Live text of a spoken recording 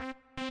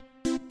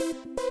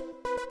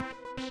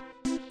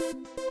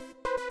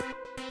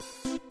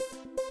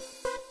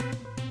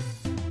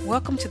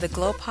Welcome to the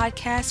Glow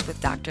Podcast with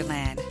Dr.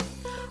 Land.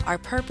 Our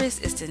purpose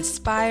is to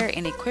inspire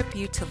and equip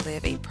you to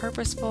live a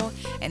purposeful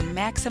and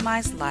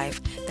maximized life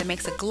that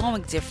makes a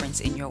glowing difference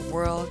in your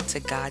world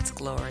to God's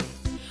glory.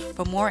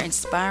 For more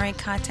inspiring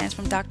content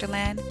from Dr.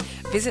 Land,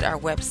 visit our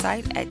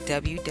website at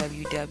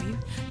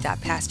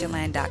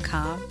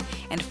www.pastorland.com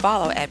and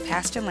follow at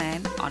Pastor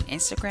Land on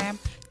Instagram,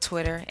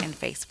 Twitter, and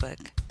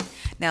Facebook.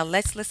 Now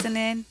let's listen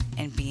in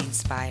and be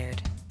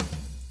inspired.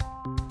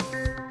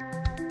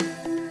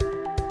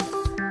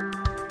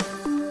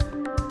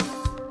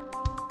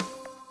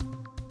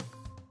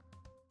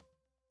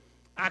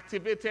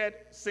 Activated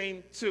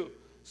Scene 2.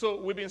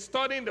 So we've been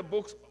studying the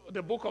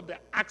book of the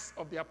Acts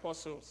of the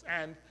Apostles,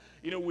 and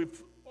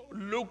we've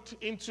looked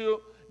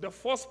into the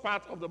first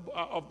part of the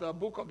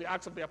book of the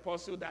Acts of the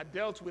Apostles that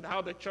dealt with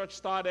how the church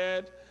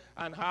started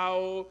and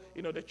how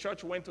the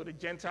church went to the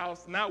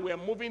Gentiles. Now we are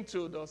moving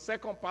to the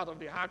second part of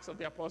the Acts of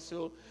the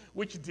Apostles,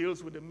 which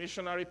deals with the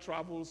missionary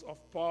travels of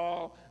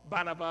Paul,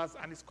 Barnabas,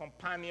 and his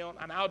companion,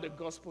 and how the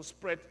gospel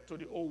spread to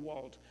the whole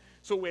world.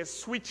 So we're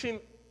switching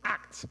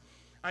act.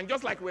 And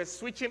just like we're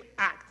switching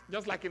act,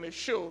 just like in a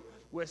show,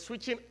 we're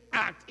switching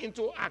act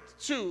into Act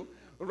 2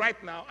 right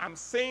now. I'm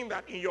saying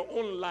that in your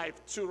own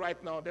life too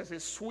right now, there's a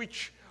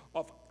switch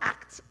of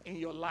act in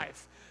your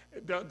life.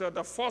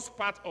 The first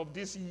part of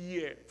this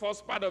year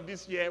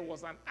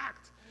was an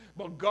act.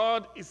 But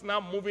God is now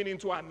moving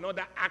into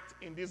another act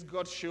in this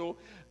God show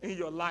in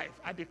your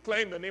life. I declare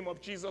in the name of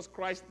Jesus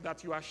Christ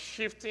that you are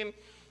shifting.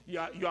 You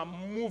are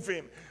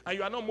moving, and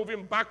you are not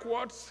moving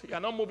backwards, you are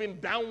not moving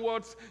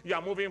downwards, you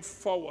are moving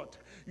forward.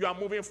 You are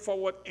moving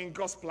forward in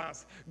God's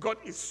plans. God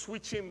is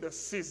switching the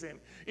season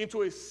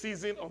into a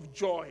season of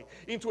joy,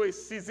 into a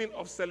season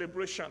of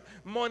celebration.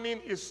 Mourning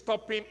is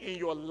stopping in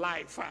your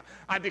life.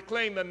 I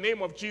declare in the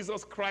name of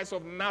Jesus Christ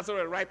of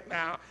Nazareth right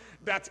now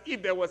that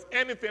if there was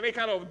anything, any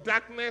kind of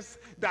darkness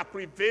that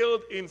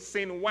prevailed in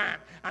Scene 1,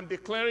 I'm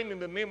declaring in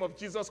the name of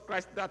Jesus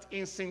Christ that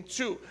in Scene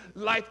 2,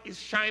 light is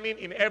shining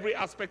in every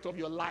aspect of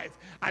your life.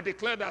 I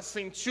declare that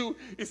Scene 2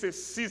 is a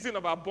season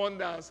of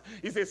abundance,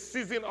 is a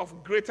season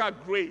of greater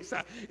grace,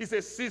 it's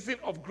a season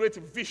of great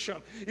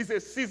vision, it's a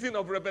season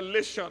of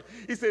revelation,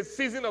 it's a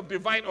season of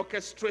divine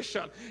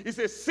orchestration, it's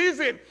a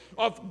season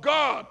of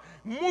God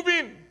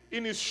moving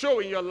in his show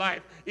in your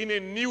life in a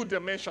new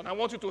dimension. I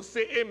want you to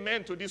say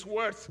amen to these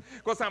words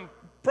because I'm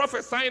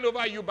prophesying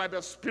over you by the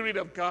Spirit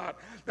of God.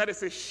 That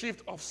is a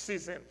shift of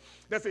season.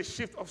 That's a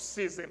shift of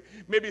season.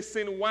 Maybe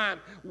Scene 1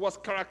 was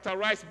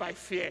characterized by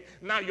fear.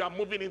 Now you are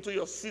moving into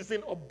your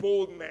season of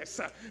boldness.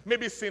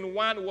 Maybe Scene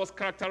 1 was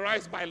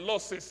characterized by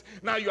losses.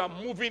 Now you are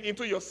moving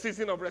into your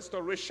season of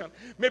restoration.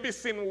 Maybe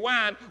Scene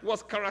 1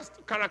 was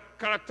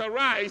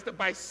characterized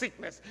by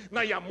sickness. Now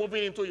you are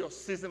moving into your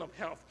season of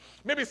health.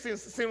 Maybe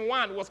Scene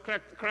 1 was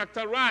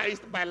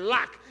characterized by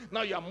lack.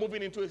 Now you are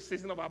moving into a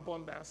season of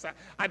abundance.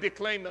 I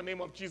declare in the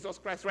name of Jesus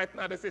Christ right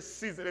now, there's a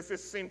season, there's a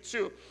Scene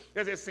 2.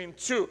 There's a Scene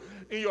 2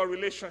 in your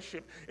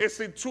relationship, a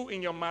Scene 2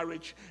 in your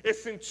marriage, a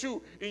Scene 2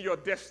 in your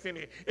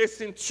destiny, a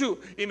Scene 2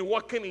 in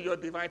working in your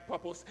divine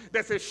purpose.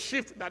 There's a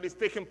shift that is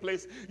taking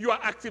place. You are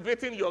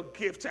activating your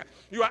gift.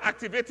 You are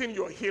activating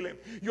your healing.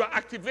 You are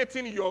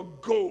activating your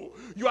goal.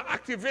 You are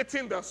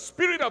activating the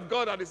Spirit of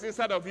God that is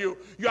inside of you.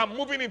 You are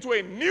moving into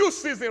a new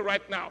season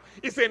right now.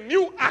 It's a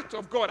new act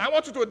of God. I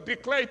want you to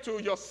declare it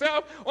to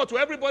yourself or to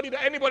anybody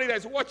that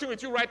is watching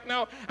with you right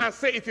now and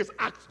say it is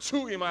Act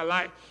 2 in my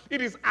life.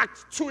 It is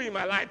Act 2 in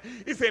my life.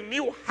 It's a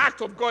new act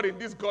of God in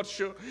this God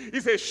show.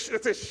 It's a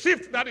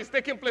shift that is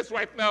taking place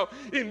right now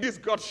in this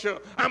God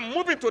show. I'm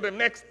moving to the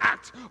next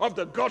act of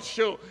the God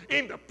show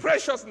in the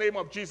precious name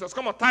of Jesus.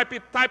 Come on, type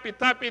it.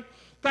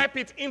 Type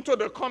it into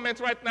the comment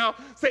right now.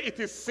 Say it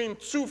is Scene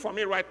 2 for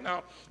me right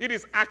now. It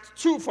is Act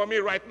 2 for me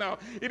right now.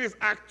 It is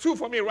Act 2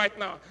 for me right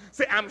now.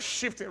 Say I'm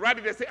shifting.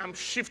 Right there, say I'm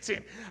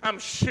shifting. I'm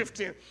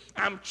shifting.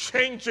 I'm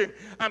changing.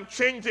 I'm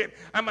changing.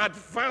 I'm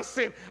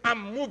advancing.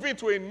 I'm moving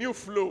to a new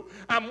flow.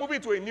 I'm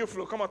moving to a new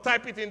flow. Come on,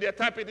 type it in there.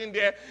 Type it in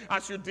there.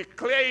 As you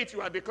declare it,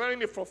 you are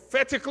declaring it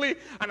prophetically.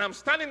 And I'm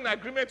standing in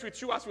agreement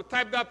with you as you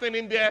type that thing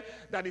in there.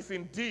 That is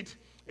indeed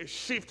a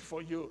shift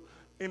for you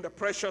in the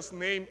precious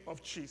name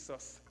of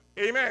Jesus.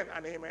 Amen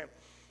and amen.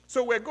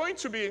 So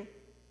today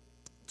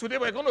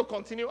we're going to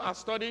continue our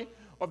study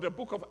of the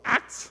book of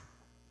Acts.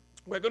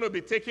 We're going to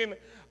be taking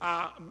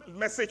a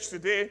message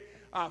today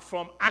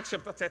from Acts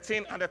chapter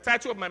 13. And the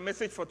title of my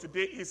message for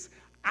today is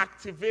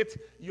Activate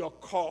Your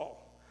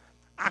Call.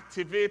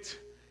 Activate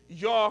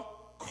your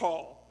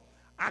call.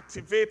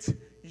 Activate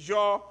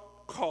your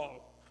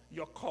call.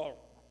 Your call.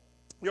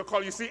 Your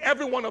call. You see,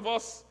 every one of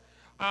us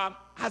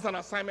has an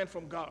assignment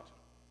from God.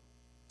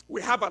 We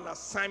have an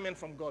assignment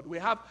from God. We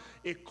have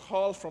a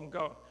call from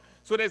God.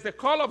 So there's the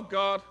call of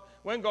God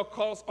when God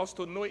calls us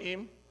to know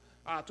him,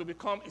 to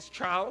become his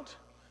child,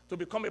 to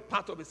become a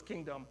part of his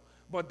kingdom.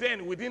 But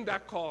then within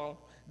that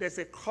call, there's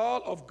a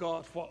call of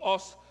God for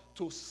us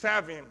to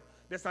serve him.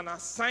 There's an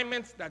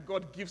assignment that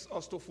God gives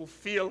us to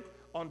fulfill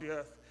on the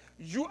earth.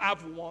 You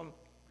have one.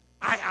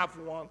 I have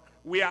one.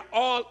 We are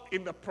all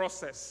in the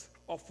process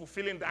of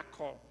fulfilling that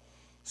call.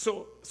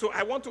 So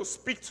I want to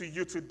speak to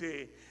you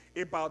today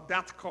about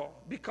that call,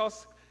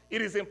 because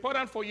it is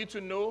important for you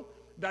to know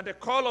that the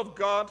call of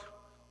God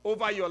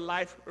over your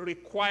life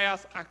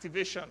requires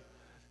activation.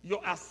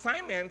 Your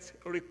assignment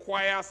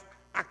requires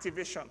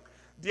activation.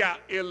 There are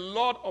a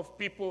lot of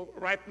people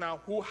right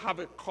now who have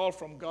a call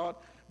from God,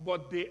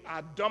 but they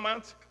are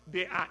dormant,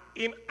 they are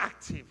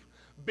inactive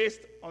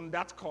based on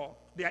that call.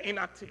 They are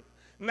inactive.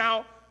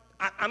 Now,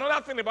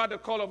 another thing about the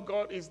call of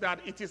God is that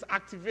it is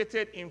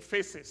activated in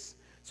phases.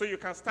 So you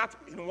can start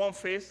in one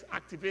phase,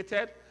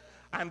 activated,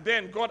 and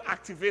then God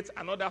activates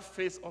another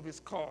phase of his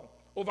call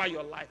over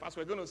your life, as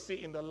we're going to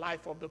see in the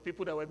life of the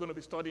people that we're going to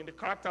be studying, the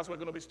characters we're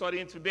going to be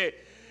studying today.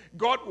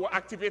 God will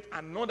activate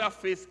another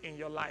phase in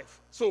your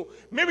life. So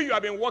maybe you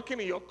have been working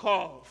in your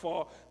call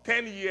for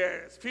 10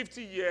 years,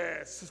 50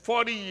 years,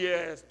 40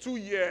 years, 2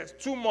 years,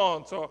 2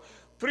 months, or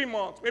 3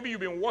 months. Maybe you've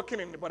been working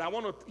in it, but I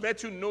want to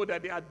let you know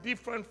that there are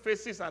different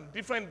phases and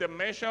different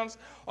dimensions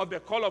of the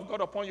call of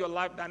God upon your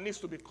life that needs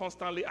to be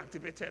constantly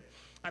activated.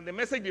 And the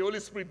message the Holy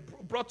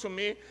Spirit brought to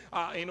me,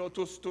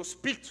 to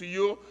speak to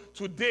you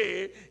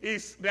today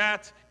is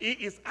that he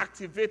is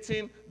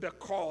activating the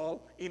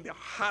call in the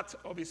heart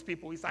of his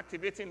people. He's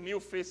activating new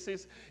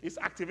phases. He's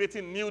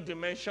activating new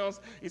dimensions.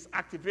 He's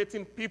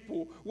activating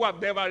people who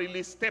have never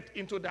really stepped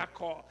into that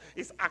call.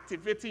 He's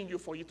activating you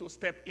for you to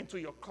step into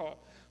your call.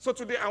 So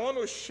today I want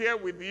to share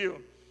with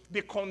you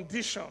the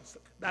conditions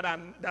that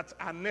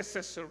are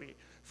necessary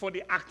for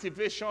the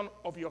activation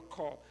of your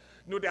call.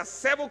 You know, there are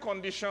several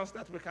conditions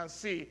that we can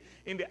see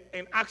in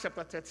Acts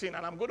chapter 13,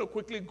 and I'm going to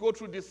quickly go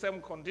through these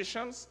 7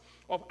 conditions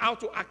of how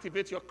to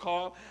activate your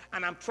call,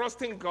 and I'm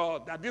trusting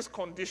God that these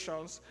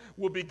conditions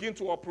will begin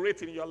to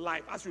operate in your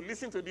life. As you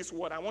listen to this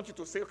word, I want you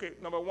to say, okay,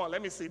 number 1,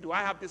 let me see, do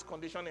I have this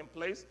condition in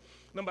place?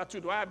 Number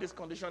 2, do I have this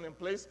condition in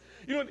place?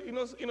 You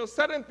know,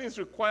 certain things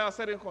require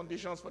certain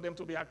conditions for them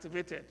to be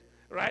activated,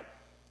 right?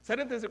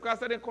 Certain things require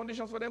certain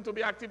conditions for them to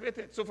be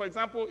activated. So, for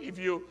example, if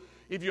a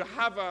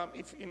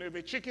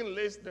chicken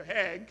lays the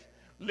egg,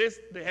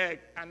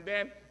 and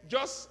then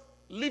just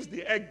leaves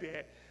the egg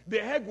there,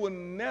 the egg will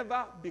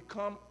never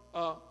become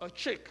a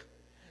chick.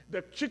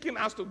 The chicken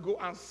has to go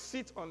and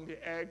sit on the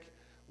egg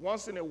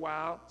once in a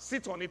while,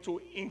 sit on it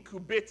to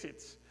incubate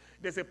it.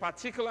 There's a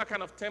particular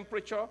kind of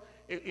temperature,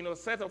 a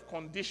set of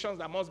conditions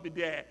that must be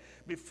there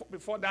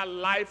before that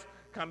life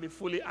can be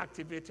fully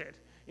activated.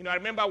 You know, I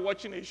remember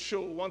watching a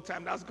show one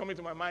time that's coming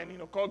to my mind,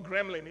 called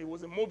Gremlin. It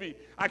was a movie.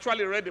 I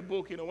actually read the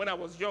book, when I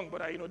was young,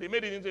 but they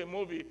made it into a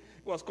movie.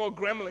 It was called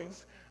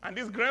Gremlins. And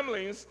these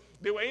gremlins,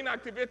 they were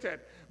inactivated.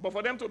 But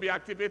for them to be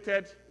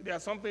activated, there are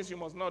some things you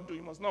must not do.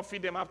 You must not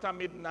feed them after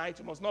midnight.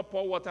 You must not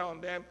pour water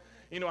on them,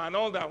 and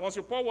all that. Once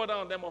you pour water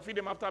on them or feed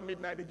them after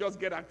midnight, they just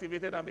get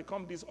activated and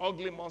become these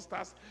ugly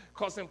monsters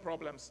causing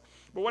problems.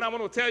 But what I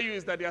want to tell you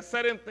is that there are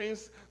certain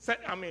things,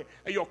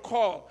 your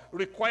call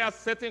requires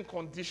certain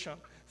conditions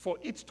for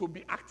it to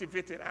be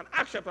activated. And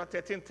Acts chapter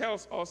 13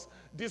 tells us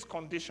this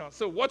condition.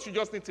 So what you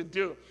just need to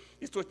do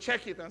is to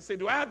check it and say,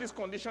 do I have this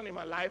condition in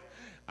my life?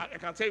 I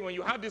can tell you, when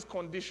you have these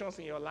conditions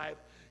in your life,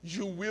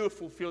 you will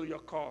fulfill your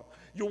call.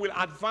 You will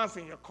advance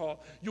in your call.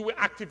 You will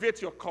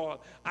activate your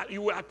call.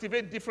 You will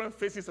activate different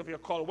phases of your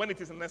call when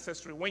it is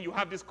necessary, when you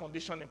have this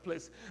condition in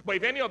place. But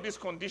if any of these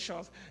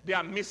conditions, they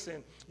are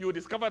missing, you will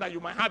discover that you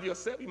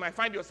might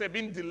find yourself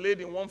being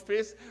delayed in one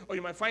phase, or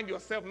you might find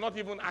yourself not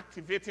even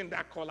activating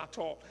that call at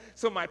all.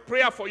 So my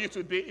prayer for you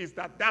today is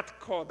that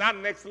call, that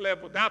next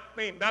level, that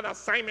thing, that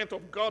assignment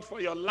of God for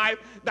your life,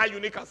 that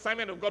unique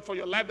assignment of God for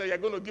your life that you're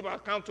going to give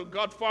account to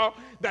God for,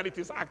 that it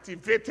is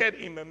activated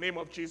in the name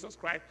of Jesus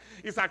Christ.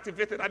 It's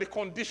activated, that the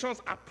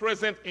conditions are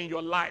present in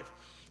your life.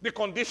 The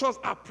conditions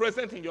are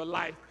present in your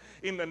life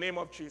in the name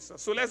of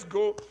Jesus. So let's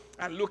go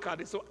and look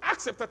at it. So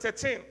Acts chapter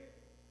 13,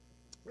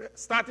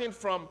 starting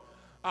from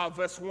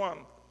verse 1.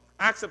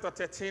 Acts chapter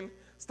 13,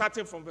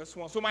 starting from verse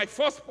 1. So my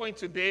first point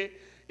today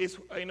is,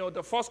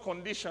 the first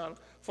condition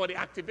for the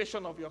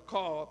activation of your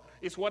call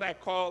is what I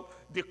call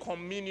the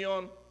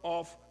communion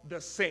of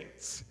the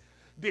saints.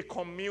 The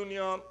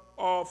communion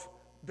of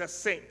the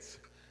saints.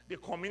 The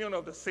communion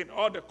of the saints,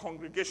 or the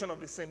congregation of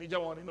the saints. Either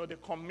one, the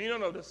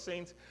communion of the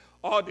saints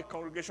or the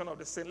congregation of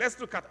the saints. Let's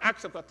look at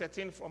Acts chapter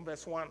 13 from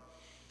verse 1.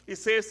 It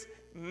says,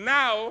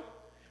 now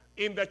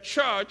in the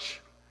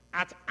church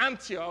at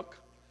Antioch,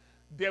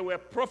 there were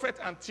prophets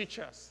and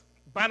teachers,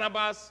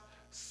 Barnabas,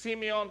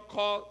 Simeon,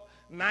 called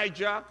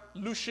Niger,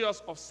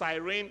 Lucius of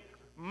Cyrene,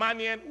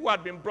 Manaen, who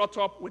had been brought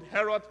up with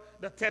Herod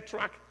the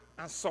Tetrarch,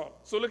 and Saul.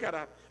 So look at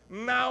that.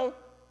 Now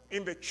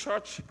in the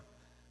church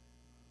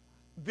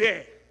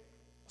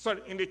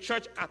in the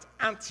church at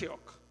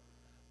Antioch,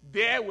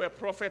 there were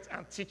prophets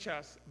and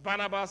teachers,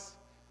 Barnabas,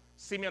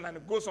 Simeon, and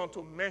it goes on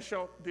to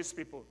mention these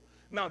people.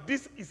 Now,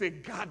 this is a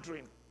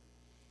gathering.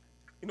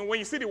 When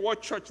you see the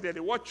word church there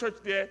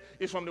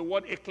is from the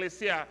word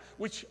ecclesia,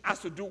 which has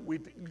to do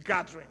with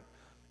gathering.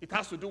 It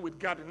has to do with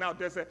gathering. Now,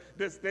 the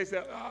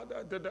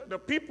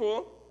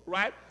people,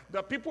 right?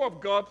 The people of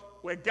God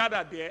were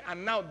gathered there,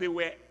 and now they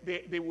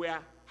were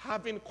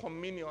having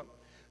communion.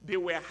 They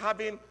were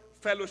having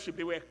fellowship.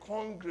 They were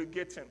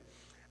congregating.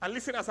 And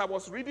listen, as I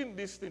was reading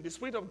this thing, the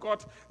Spirit of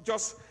God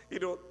just,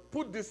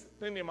 put this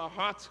thing in my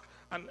heart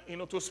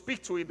and, to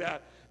speak to it,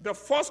 that the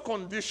first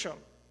condition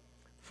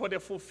for the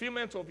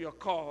fulfillment of your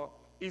call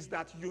is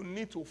that you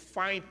need to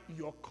find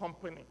your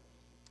company.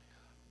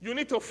 You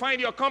need to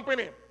find your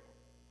company.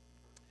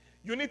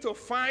 You need to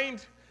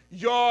find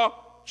your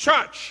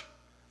church.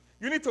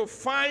 You need to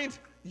find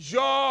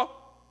your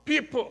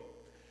people.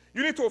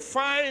 You need to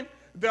find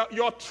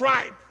your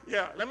tribe.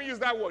 Yeah, let me use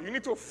that word. You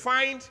need to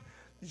find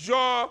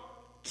your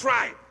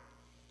tribe.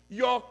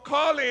 Your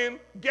calling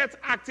gets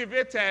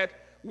activated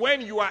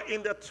when you are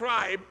in the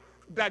tribe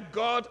that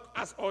God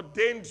has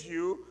ordained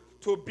you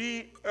to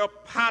be a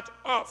part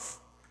of.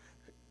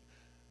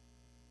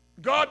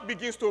 God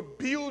begins to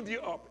build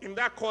you up in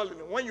that calling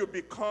when you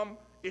become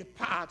a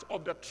part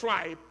of the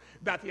tribe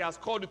that he has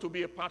called you to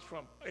be a part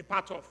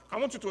of. I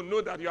want you to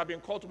know that you have been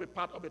called to be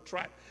part of a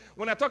tribe.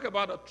 When I talk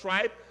about a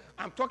tribe,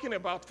 I'm talking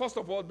about, first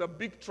of all, the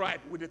big tribe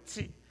with a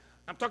T.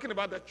 I'm talking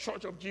about the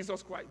Church of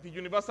Jesus Christ, the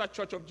Universal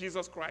Church of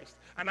Jesus Christ.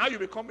 And how you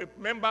become a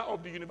member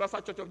of the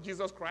Universal Church of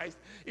Jesus Christ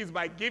is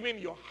by giving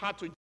your heart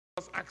to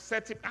Jesus,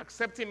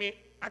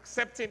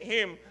 accepting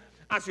him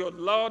as your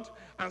Lord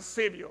and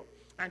Savior,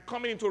 and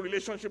coming into a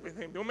relationship with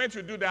him. The moment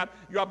you do that,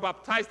 you are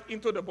baptized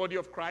into the body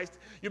of Christ.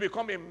 You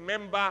become a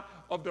member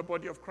of the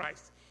body of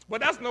Christ. But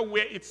that's not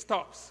where it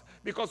stops.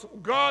 Because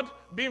God,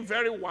 being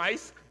very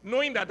wise,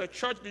 knowing that the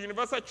church, the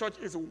Universal Church,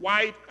 is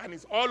wide and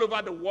is all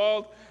over the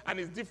world and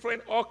is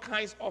different, all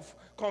kinds of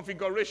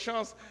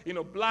configurations,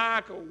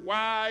 black,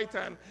 white,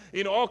 and,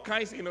 all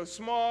kinds,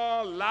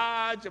 small,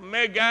 large,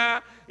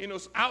 mega,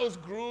 house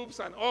groups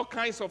and all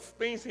kinds of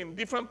things in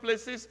different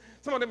places.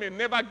 Some of them may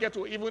never get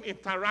to even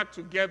interact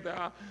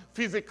together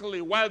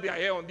physically while they are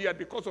here on the earth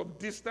because of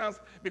distance,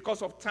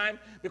 because of time,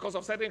 because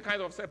of certain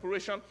kinds of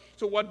separation.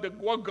 So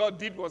what God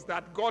did was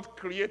that God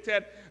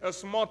created a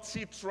small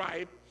T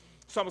tribe,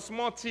 some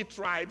small T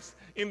tribes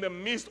in the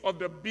midst of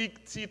the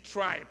big T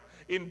tribe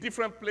in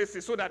different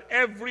places, so that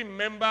every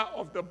member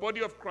of the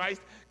body of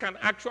Christ can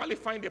actually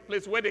find a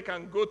place where they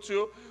can go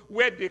to,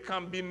 where they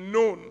can be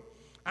known,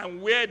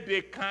 and where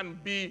they can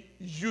be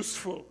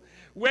useful.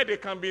 Where they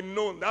can be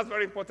known, that's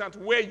very important,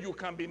 where you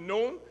can be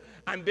known,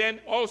 and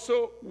then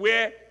also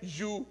where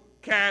you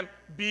can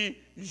be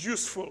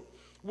useful.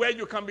 Where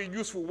you can be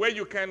useful, where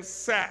you can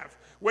serve,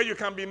 where you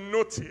can be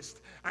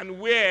noticed, and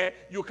where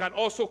you can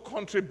also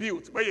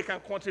contribute. Where you can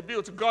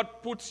contribute, God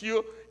puts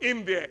you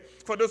in there.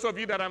 For those of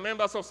you that are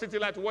members of City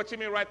Light watching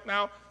me right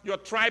now, your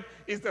tribe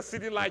is the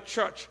City Light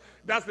Church.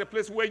 That's the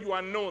place where you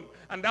are known.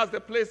 And that's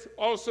the place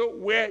also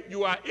where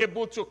you are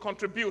able to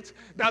contribute.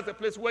 That's the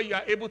place where you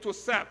are able to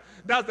serve.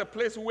 That's the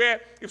place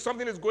where if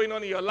something is going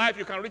on in your life,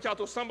 you can reach out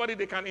to somebody,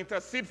 they can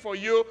intercede for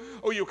you,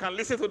 or you can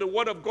listen to the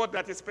word of God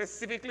that is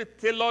specifically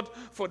tailored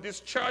for this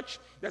church,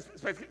 that's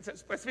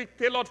specifically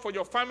tailored for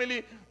your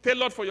family,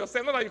 tailored for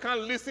yourself. Not that you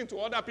can't listen to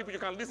other people, you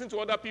can listen to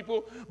other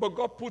people, but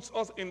God puts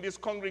us in these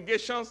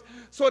congregations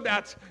so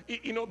that,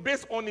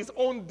 based on his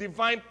own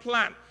divine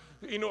plan,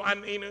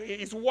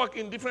 his work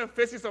in different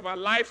phases of our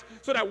lives,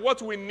 so that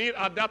what we need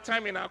at that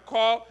time in our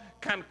call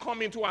can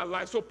come into our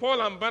lives. So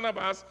Paul and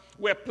Barnabas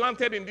were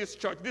planted in this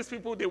church. These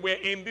people, they were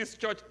in this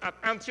church at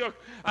Antioch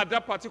at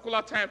that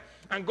particular time,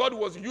 and God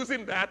was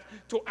using that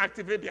to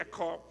activate their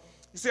call.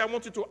 You see, I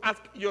want you to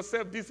ask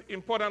yourself this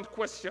important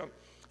question.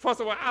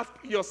 First of all, ask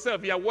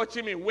yourself, you are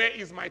watching me, where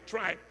is my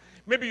tribe?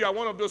 Maybe you are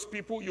one of those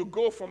people, you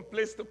go from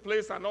place to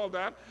place and all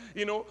that.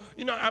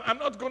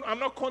 I'm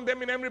not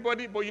condemning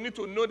everybody, but you need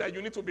to know that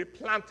you need to be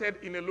planted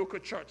in a local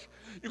church.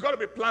 You got to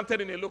be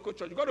planted in a local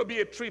church. You got to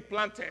be a tree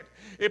planted,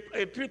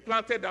 a tree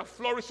planted that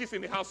flourishes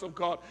in the house of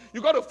God.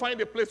 You got to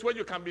find a place where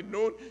you can be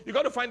known. You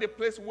got to find a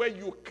place where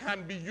you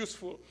can be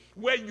useful,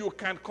 where you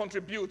can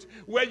contribute,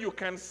 where you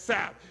can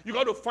serve. You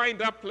got to find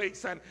that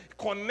place and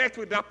connect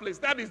with that place.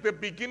 That is the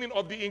beginning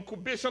of the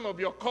incubation of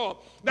your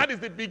call. That is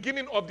the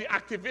beginning of the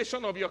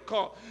activation of your call.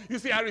 You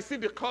see, I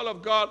received the call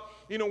of God,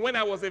 when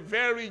I was a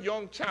very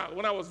young child.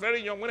 When I was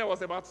very young, when I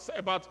was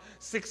about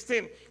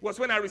 16, was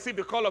when I received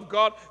the call of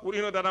God,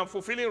 that I'm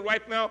fulfilling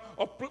right now,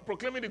 of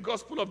proclaiming the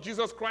gospel of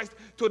Jesus Christ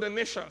to the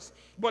nations.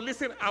 But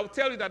listen, I'll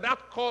tell you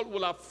that call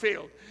will have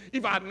failed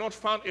if I had not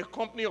found a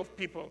company of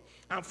people,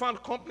 and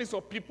found companies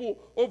of people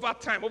over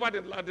time, over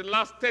the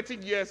last 30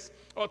 years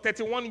or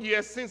 31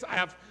 years since I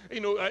have,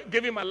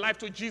 given my life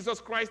to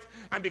Jesus Christ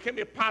and became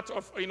a part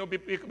of,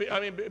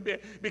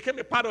 became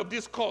a part of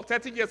this call.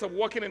 30 years of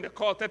working in the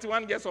call,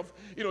 31 years of,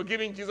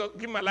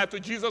 giving my life to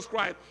Jesus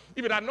Christ.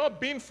 If it had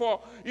not been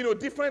for,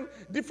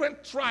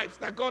 different tribes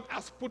that God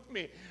has put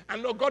me,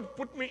 and God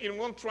put me in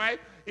one tribe,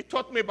 it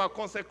taught me about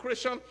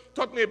consecration,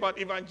 taught me about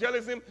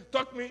evangelism,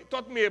 taught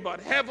me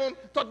about heaven,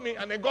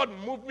 and then God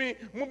moved me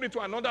to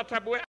another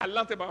tribe where I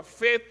learned about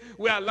faith,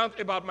 where I learned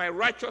about my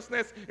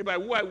righteousness,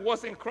 about who I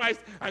was in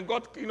Christ, and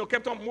God,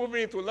 kept on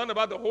moving me to learn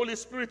about the Holy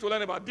Spirit, to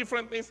learn about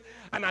different things,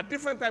 and at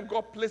different times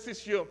God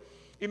places you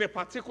in a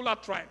particular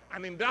tribe,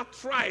 and in that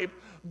tribe,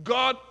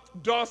 God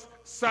does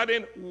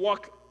certain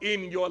work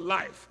in your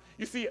life.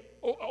 You see,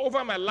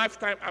 over my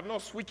lifetime, I've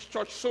not switched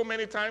church so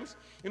many times.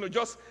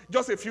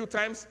 Just a few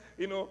times,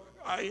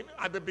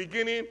 at the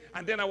beginning,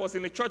 and then I was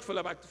in the church for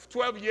about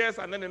 12 years,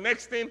 and then the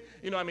next thing,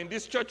 I'm in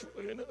this church,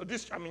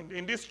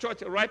 in this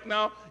church right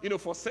now,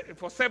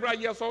 for several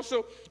years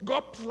also.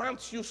 God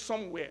plants you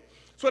somewhere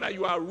so that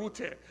you are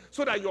rooted,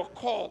 so that your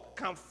call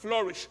can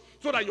flourish,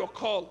 so that your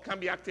call can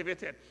be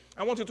activated.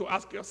 I want you to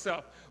ask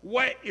yourself,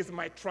 where is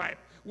my tribe?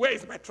 Where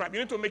is my tribe? You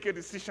need to make a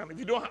decision.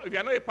 If you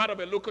are not a part of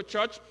a local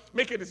church,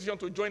 make a decision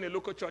to join a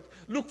local church.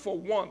 Look for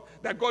one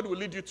that God will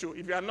lead you to.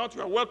 If you are not,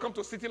 you are welcome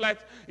to City Light,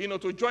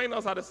 to join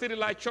us at the City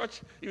Light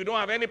Church. If you don't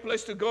have any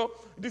place to go,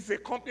 this is a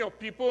company of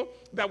people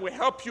that will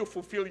help you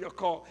fulfill your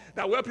call,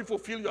 that will help you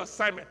fulfill your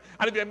assignment.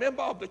 And if you're a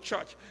member of the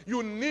church,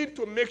 you need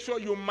to make sure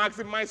you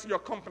maximize your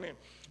company.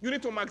 You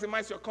need to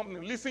maximize your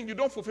company. Listen, you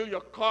don't fulfill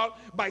your call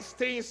by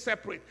staying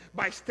separate,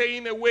 by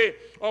staying away,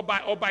 or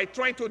by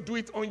trying to do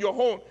it on your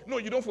own. No,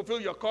 you don't fulfill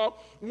your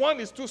call. One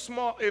is too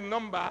small a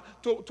number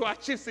to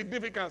achieve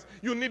significance.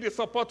 You need the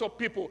support of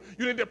people.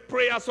 You need the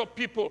prayers of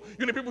people.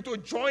 You need people to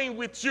join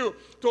with you,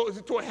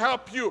 to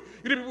help you.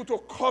 You need people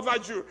to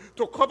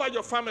cover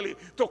your family,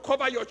 to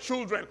cover your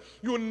children.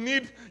 You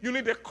need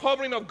the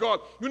covering of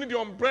God. You need the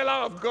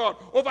umbrella of God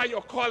over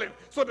your calling.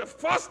 So the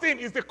first thing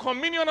is the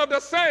communion of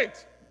the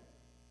saints.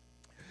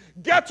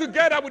 Get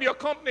together with your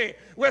company.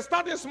 We're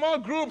starting small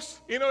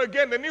groups.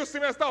 Again, the new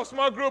semester of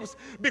small groups.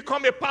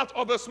 Become a part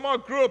of a small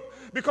group.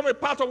 Become a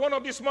part of one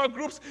of these small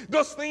groups.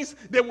 Those things,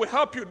 they will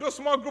help you. Those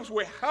small groups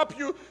will help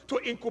you to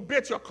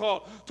incubate your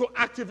call, to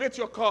activate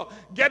your call.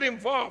 Get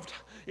involved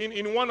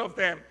in one of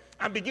them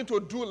and begin to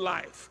do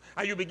life.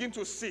 And you begin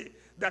to see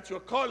that your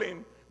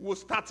calling will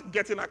start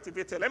getting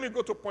activated. Let me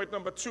go to point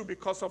number 2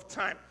 because of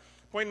time.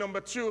 Point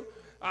number 2.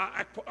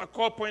 I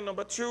call point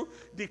number 2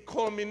 the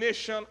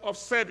culmination of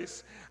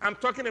service. I'm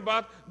talking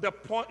about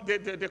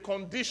the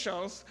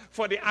conditions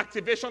for the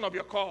activation of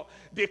your call,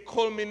 the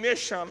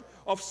culmination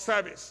of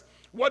service.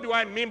 What do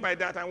I mean by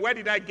that, and where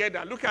did I get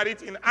that? Look at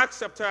it in Acts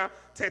chapter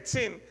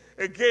 13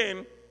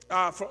 again,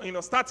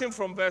 starting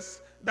from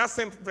verse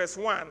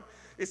 1.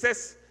 It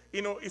says,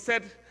 it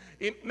said,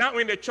 now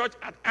in the church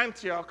at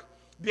Antioch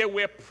there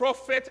were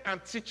prophets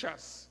and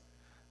teachers.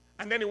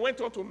 And then he went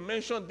on to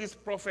mention these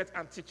prophets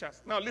and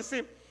teachers. Now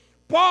listen,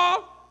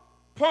 Paul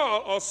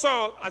or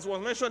Saul, as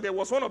was mentioned, there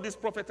was one of these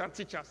prophets and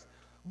teachers.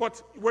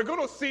 But we're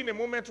going to see in a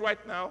moment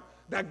right now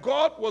that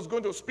God was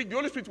going to speak, the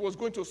Holy Spirit was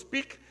going to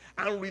speak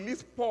and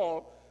release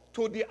Paul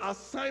to the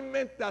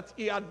assignment that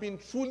he had been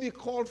truly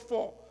called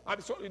for,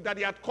 that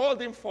he had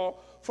called him for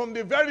from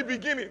the very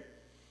beginning.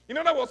 In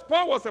other words,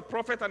 Paul was a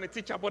prophet and a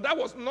teacher, but that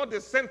was not the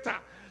center.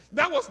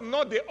 That was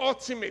not the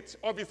ultimate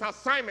of his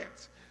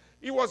assignment.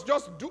 He was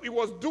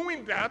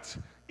doing that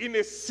in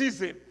a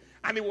season,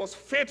 and he was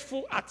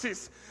faithful at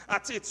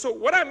it. So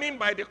what I mean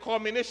by the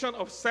culmination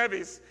of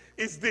service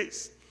is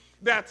this,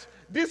 that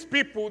these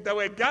people that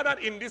were gathered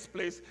in this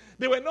place,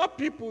 they were not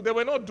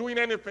doing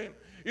anything.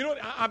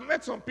 I've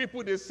met some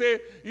people, they say,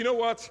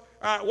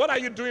 what are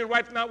you doing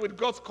right now with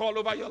God's call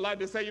over your life?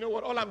 They say,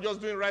 all I'm just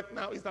doing right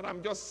now is that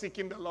I'm just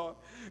seeking the Lord.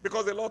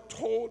 Because the Lord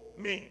told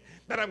me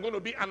that I'm going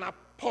to be an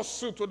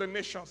apostle to the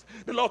nations.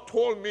 The Lord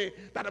told me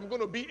that I'm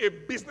going to be a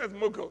business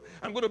mogul.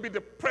 I'm going to be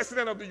the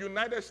president of the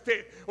United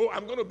States. Oh,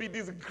 I'm going to be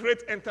this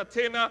great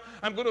entertainer.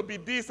 I'm going to be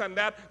this and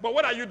that. But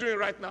what are you doing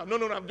right now? No,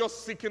 I'm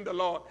just seeking the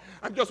Lord.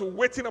 I'm just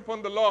waiting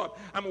upon the Lord.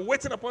 I'm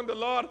waiting upon the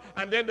Lord,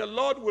 and then the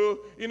Lord will,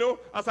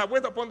 as I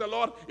wait upon the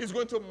Lord, He's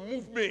going to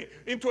move me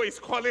into His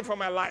calling for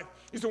my life.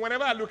 So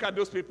whenever I look at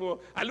those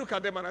people, I look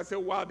at them and I say,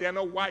 wow, they are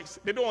not wise.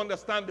 They don't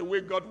understand the way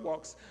God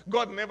works.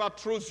 God never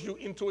throws you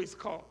into His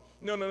call.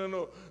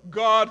 No.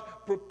 God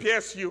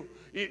prepares you.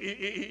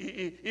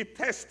 He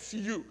tests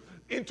you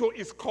into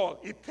His call.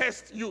 He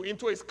tests you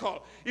into His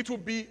call. It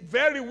would be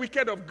very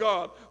wicked of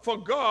God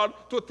for God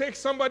to take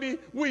somebody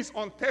who is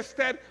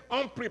untested,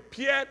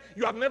 unprepared.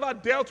 You have never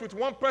dealt with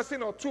one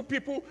person or two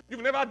people.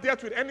 You've never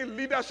dealt with any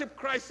leadership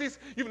crisis.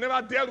 You've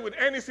never dealt with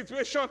any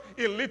situation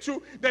in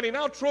little. Then He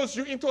now throws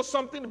you into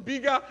something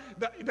bigger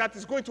that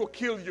is going to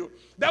kill you.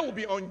 That would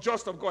be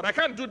unjust of God. I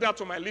can't do that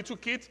to my little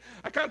kids.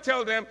 I can't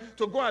tell them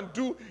to go and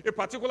do a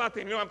particular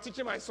thing. I'm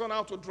teaching my son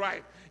how to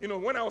drive.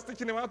 When I was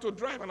teaching him how to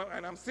drive,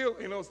 and I'm still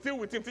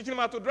with him, teaching him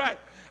how to drive.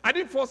 I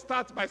didn't first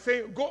start by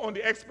saying, go on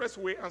the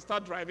expressway and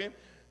start driving.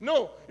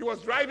 No, he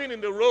was driving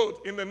in the road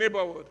in the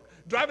neighborhood.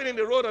 Driving in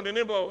the road on the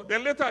neighborhood.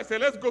 Then later I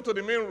said, let's go to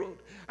the main road.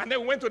 And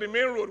then we went to the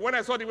main road. When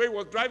I saw the way he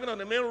was driving on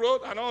the main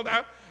road and all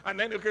that, and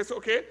then,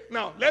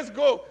 now let's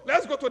go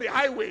to the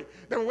highway.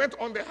 Then we went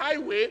on the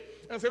highway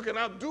and said,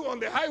 now do on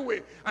the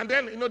highway. And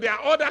then, there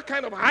are other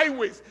kind of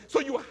highways.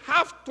 So you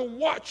have to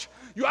watch.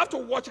 You have to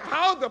watch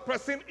how the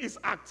person is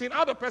acting,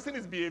 how the person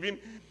is behaving.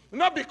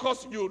 Not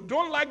because you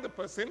don't like the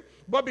person,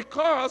 but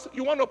because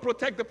you want to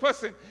protect the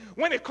person.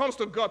 When it comes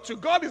to God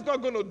is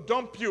not going to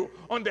dump you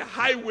on the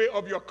highway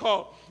of your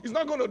call. He's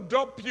not going to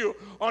dump you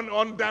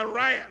on Dan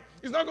Ryan.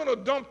 He's not going to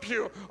dump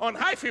you on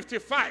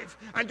I-55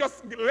 and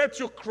just let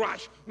you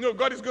crash. No,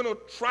 God is going to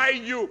try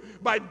you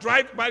by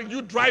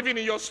you driving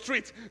in your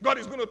street. God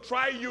is going to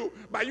try you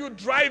by you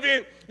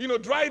driving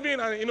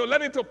and,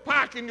 learning to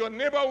park in your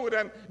neighborhood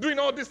and doing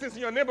all these things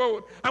in your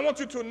neighborhood. I want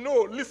you to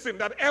know, listen,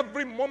 that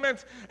every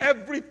moment,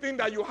 everything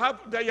that you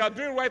are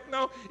doing right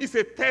now is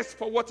a test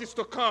for what is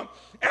to come.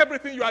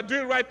 Everything you are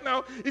doing right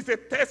now is a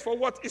test for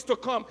what is to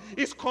come.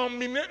 It's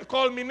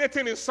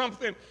culminating in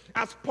something.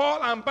 As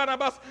Paul and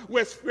Barnabas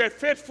were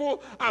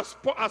faithful as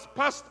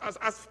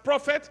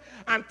prophets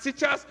and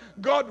teachers,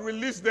 God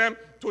released them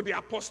to the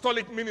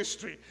apostolic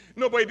ministry.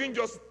 No, but he didn't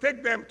just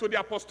take them to the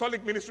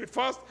apostolic ministry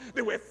first.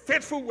 They were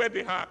faithful where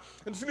they are.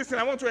 And so listen,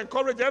 I want to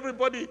encourage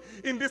everybody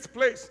in this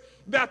place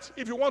that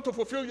if you want to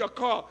fulfill your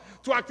call,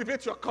 to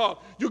activate your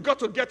call, you got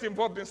to get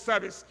involved in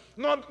service.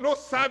 No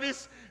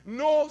service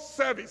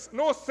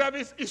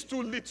is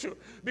too little,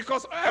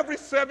 because every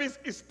service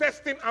is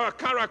testing our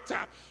character.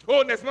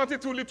 Oh, there's nothing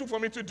too little for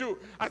me to do.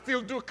 I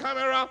still do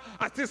camera.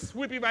 I still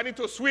sweep if I need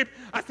to sweep.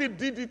 I still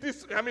did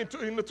this.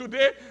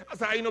 Today,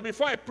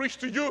 before I preach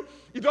to you,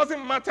 it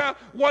doesn't matter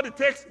what it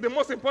takes. The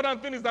most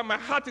important thing is that my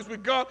heart is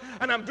with God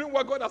and I'm doing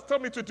what God has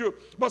told me to do.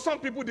 But some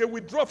people, they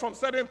withdraw from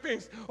certain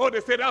things. Oh, they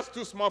say, that's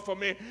too small for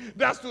me.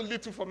 That's too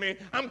little for me.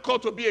 I'm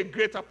called to be a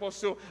great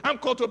apostle. I'm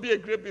called to be a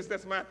great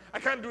businessman. I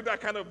can't do that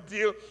kind of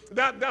deal.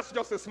 That's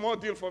just a small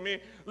deal for me.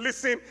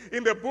 Listen,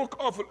 in the book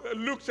of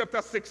Luke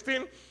chapter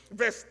 16,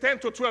 verse 10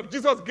 to 12,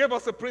 Jesus gave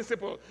us a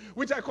principle,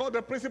 which I call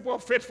the principle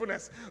of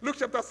faithfulness. Luke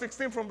chapter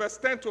 16 from verse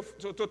 10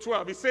 to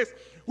 12, it says,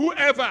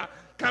 whoever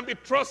can be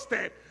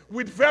trusted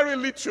with very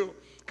little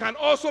can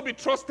also be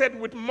trusted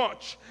with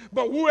much.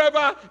 But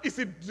whoever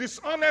is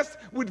dishonest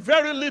with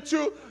very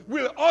little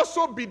will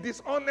also be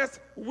dishonest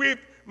with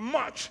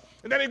much.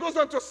 And then he goes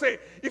on to say,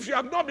 if you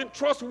have not been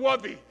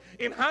trustworthy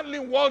in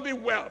handling worldly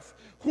wealth,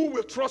 who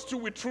will trust you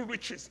with true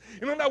riches?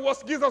 In other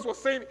words, Jesus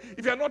was saying,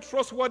 if you're not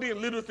trustworthy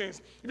in little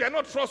things, if you're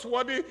not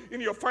trustworthy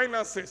in your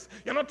finances,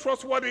 you're not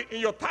trustworthy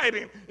in your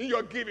tithing, in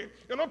your giving,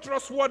 you're not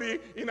trustworthy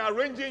in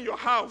arranging your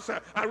house,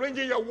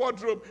 arranging your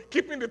wardrobe,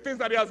 keeping the things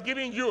that he has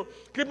given you,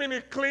 keeping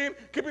it clean,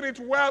 keeping it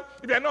well,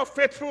 if you're not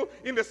faithful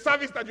in the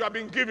service that you have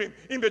been given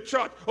in the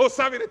church, or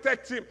serving the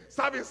tech team,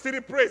 serving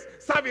City Praise,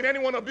 serving any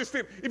one of these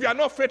things, if you are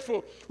not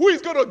faithful, who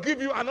is going to give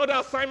you another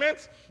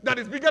assignment that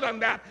is bigger than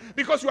that?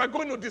 Because you are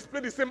going to display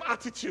the same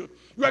attitude.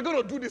 You are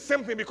going to do the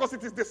same thing, because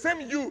it is the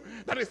same you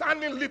that is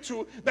handling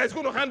little that is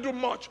going to handle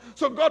much.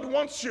 So God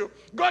wants you.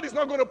 God is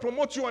not going to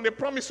promote you on a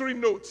promissory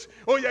note.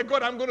 Oh yeah,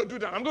 God, I'm going to do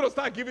that. I'm going to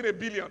start giving $1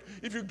 billion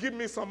if you give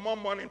me some more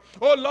money.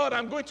 Oh Lord,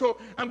 I'm going to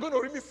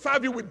really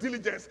serve you with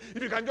diligence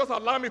if you can just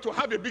allow me to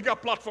have a bigger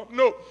platform.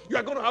 No, you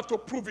are going to have to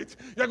prove it.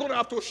 You are going to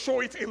have to show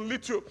it in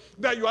little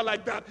that you are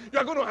like that. You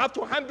are going to have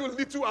to handle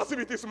little as if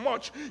it is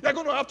much. You are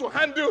going to have to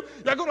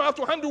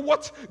handle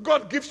what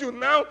God gives you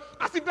now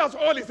as if that's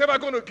all he's ever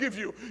going to give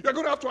you. You're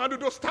going to have to handle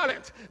those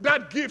talents,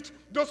 that gift,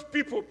 those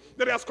people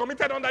that he has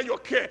committed under your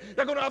care.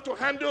 You're going to have to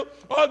handle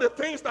all the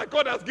things that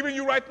God has given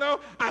you right now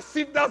as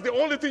if that's the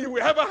only thing you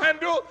will ever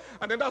handle.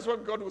 And then that's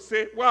what God will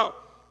say, wow,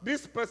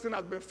 this person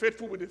has been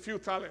faithful with a few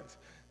talents.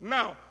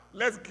 Now,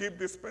 let's give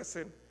this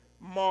person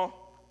more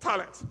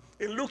talents.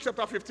 In Luke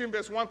chapter 15,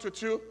 verse 1 to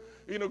 2,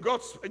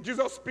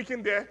 Jesus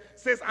speaking there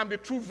says, I'm the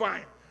true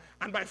vine,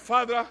 and my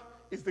Father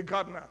is the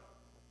gardener.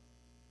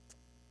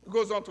 It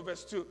goes on to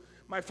verse 2.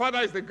 My Father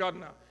is the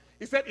gardener.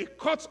 He said, he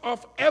cuts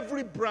off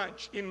every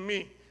branch in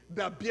me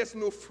that bears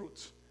no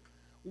fruit,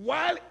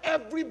 while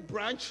every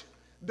branch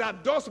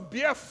that does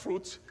bear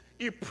fruit,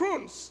 he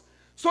prunes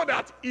so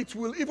that it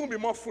will even be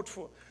more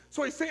fruitful.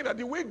 So he's saying that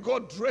the way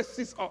God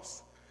dresses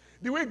us,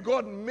 the way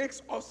God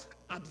makes us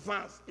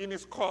advance in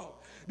his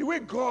call, the way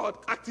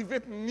God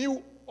activates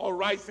new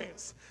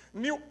horizons,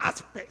 new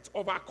aspects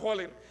of our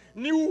calling,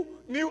 new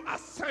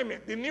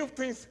assignment, the new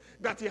things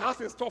that he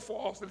has in store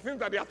for us, the things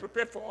that he has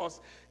prepared for us,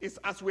 is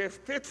as we are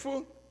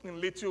faithful in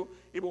little,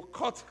 it will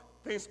cut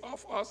things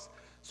off us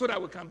so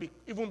that we can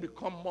even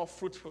become more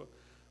fruitful.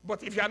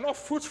 But if you are not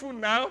fruitful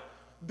now,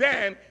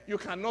 then you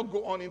cannot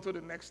go on into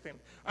the next thing.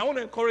 I want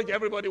to encourage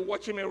everybody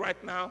watching me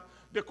right now,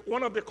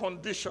 one of the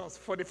conditions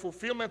for the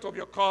fulfillment of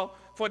your call,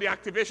 for the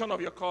activation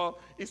of your call,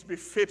 is be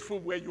faithful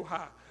where you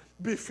are.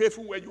 Be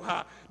faithful where you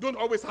are. Don't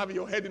always have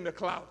your head in the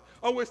cloud,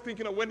 always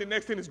thinking of when the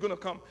next thing is going to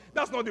come.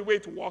 That's not the way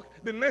to walk.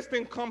 The next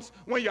thing comes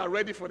when you are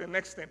ready for the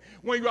next thing.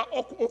 When you are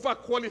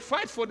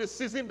overqualified for the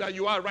season that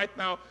you are right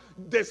now,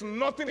 there's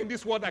nothing in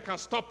this world that can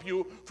stop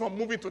you from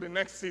moving to the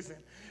next season.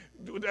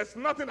 There's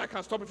nothing that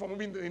can stop you from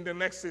moving in the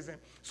next season.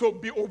 So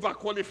be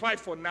overqualified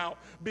for now.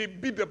 Be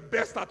the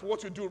best at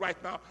what you do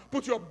right now.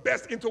 Put your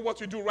best into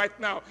what you do right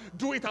now.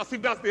 Do it as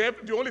if that's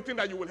the only thing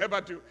that you will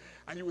ever do.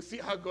 And you will see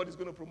how God is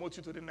going to promote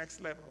you to the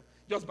next level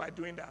just by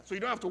doing that. So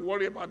you don't have to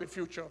worry about the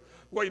future.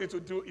 What you need to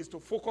do is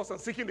to focus on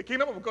seeking the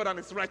kingdom of God and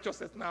its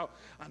righteousness now.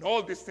 And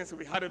all these things will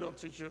be added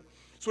unto you.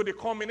 So the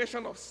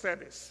combination of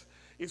service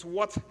is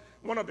one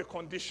of the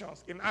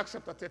conditions in Acts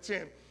chapter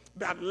 13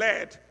 that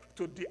led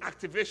to the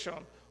activation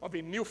of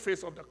a new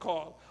phase of the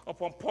call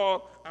upon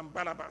Paul and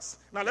Barnabas.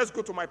 Now let's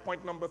go to my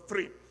point number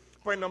 3.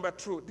 Point number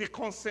 2, the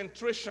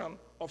concentration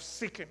of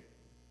seeking.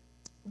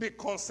 The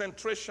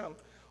concentration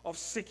of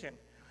seeking.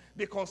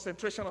 The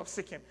concentration of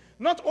seeking.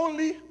 Not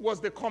only was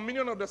the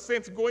communion of the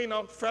saints going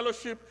out,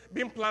 fellowship,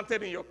 being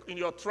planted in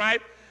your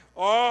tribe,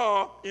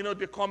 or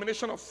the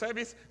combination of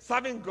service,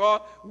 serving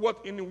God, what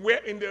in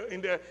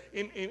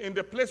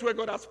the place where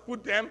God has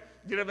put them,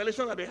 the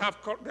revelation that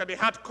they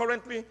had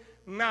currently.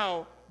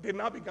 Now they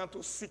began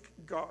to seek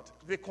God.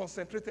 They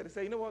concentrated. They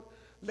say, you know what?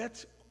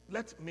 Let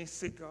me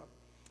seek God.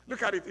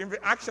 Look at it in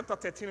Acts chapter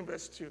 13,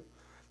 verse 2.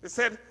 They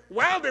said,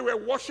 while they were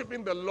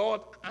worshiping the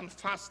Lord and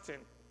fasting,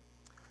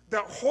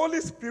 the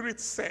Holy Spirit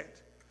said,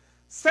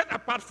 set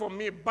apart for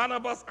me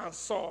Barnabas and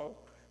Saul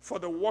for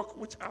the work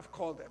which I've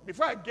called them.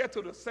 Before I get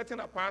to the setting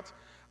apart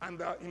and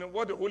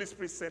what the Holy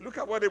Spirit said, look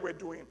at what they were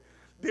doing.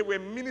 They were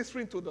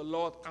ministering to the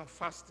Lord and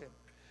fasting.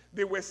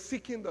 They were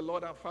seeking the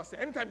Lord and fasting.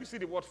 Anytime you see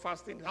the word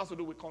fasting, it has to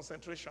do with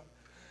concentration.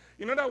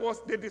 In other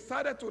words, they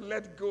decided to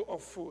let go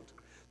of food,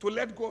 to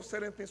let go of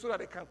certain things so that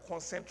they can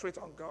concentrate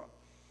on God.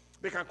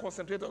 They can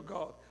concentrate on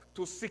God,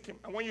 to seek Him.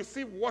 And when you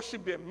see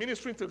worship there,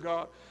 ministering to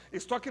God,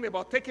 it's talking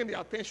about taking the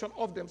attention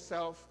off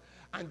themselves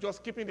and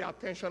just keeping the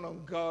attention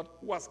on God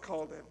who has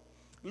called them.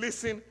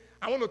 Listen,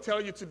 I want to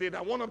tell you today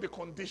that one of the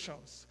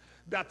conditions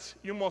that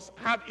you must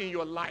have in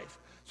your life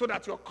so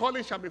that your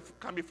calling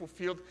can be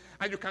fulfilled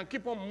and you can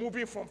keep on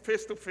moving from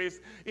face to face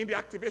in the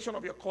activation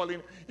of your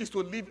calling is to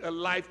live a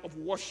life of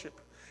worship.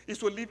 Is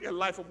to live a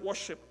life of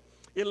worship.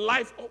 A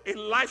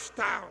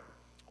lifestyle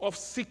of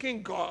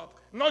seeking God,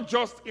 not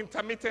just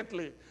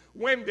intermittently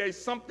when there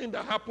is something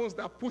that happens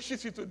that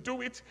pushes you to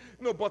do it,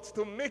 but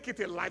to make it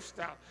a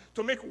lifestyle,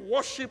 to make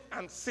worship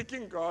and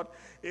seeking God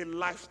a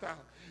lifestyle.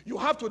 You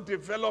have to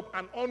develop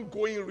an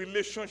ongoing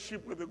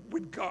relationship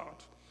with God.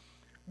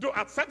 Though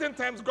at certain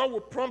times God will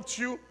prompt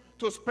you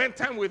to spend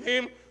time with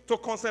Him, to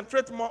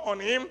concentrate more on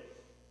Him,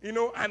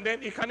 and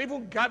then He can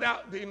even gather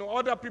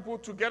other people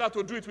together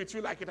to do it with you,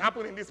 like it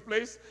happened in this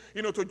place,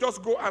 to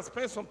just go and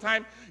spend some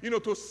time,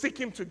 to seek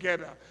Him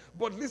together.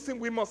 But listen,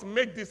 we must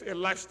make this a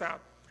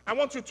lifestyle. I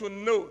want you to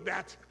know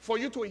that for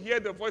you to hear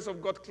the voice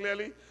of God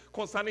clearly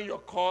concerning your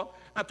call,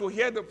 and to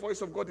hear the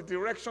voice of God, the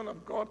direction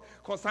of God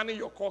concerning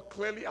your call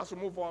clearly as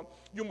we move on,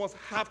 you must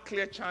have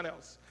clear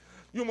channels.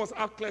 You must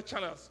have clear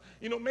channels.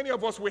 Many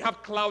of us, we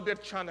have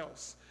clouded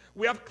channels.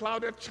 We have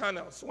clouded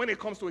channels when it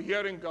comes to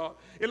hearing God.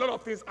 A lot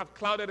of things have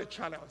clouded the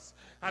channels.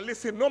 And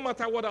listen, no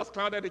matter what has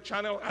clouded the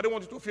channel, I don't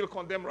want you to feel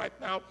condemned right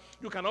now.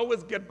 You can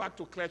always get back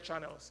to clear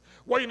channels.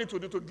 What you need to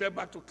do to get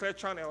back to clear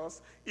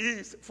channels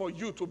is for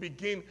you to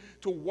begin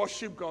to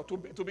worship God,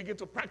 to begin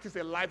to practice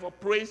a life of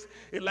praise,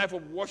 a life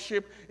of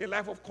worship, a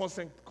life of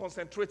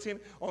concentrating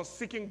on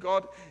seeking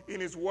God in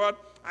His Word.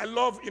 I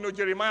love,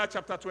 Jeremiah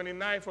chapter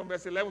 29 from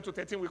verse 11 to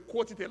 13. We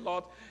quote it a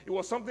lot. It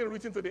was something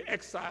written to the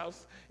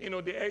exiles,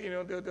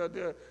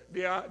 the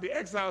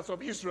exiles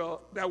of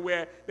Israel they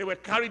were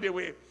carried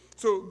away.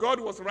 So God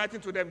was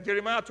writing to them.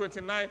 Jeremiah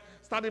 29,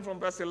 starting from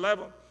verse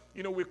 11.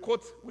 We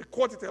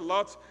quote it a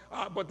lot,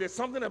 but there's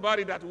something about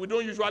it that we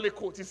don't usually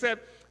quote. He said,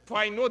 "For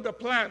I know the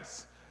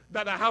plans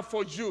that I have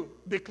for you,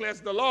 declares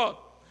the Lord.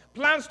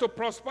 Plans to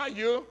prosper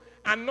you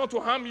and not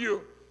to harm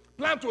you.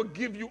 Plan to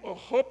give you a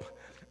hope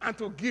and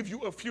to give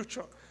you a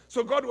future."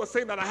 So God was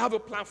saying that I have a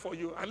plan for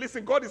you. And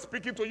listen, God is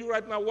speaking to you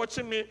right now,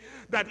 watching me,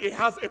 that He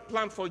has a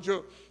plan for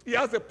you. He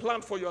has a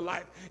plan for your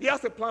life. He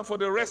has a plan for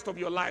the rest of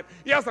your life.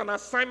 He has an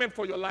assignment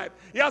for your life.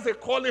 He has a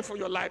calling for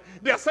your life.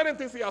 There are certain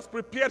things He has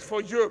prepared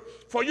for you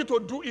to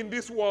do in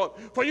this world,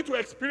 for you to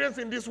experience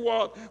in this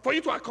world, for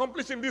you to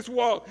accomplish in this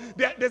world.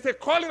 There's a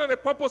calling and a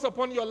purpose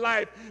upon your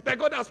life that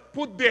God has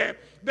put there,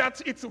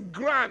 that it's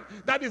grand,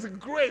 that is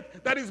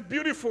great, that is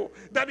beautiful,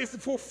 that is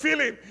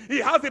fulfilling. He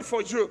has it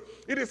for you.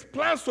 It is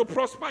plans to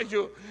prosper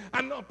you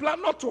and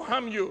plan not to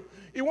harm you.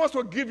 He wants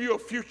to give you a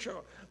future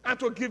and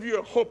to give you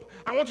a hope.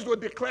 I want you to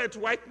declare it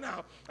right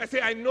now. I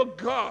say, I know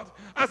God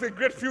has a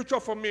great future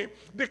for me.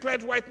 Declare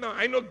it right now.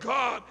 I know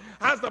God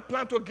has the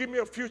plan to give me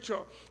a future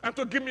and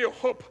to give me a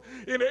hope.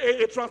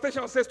 A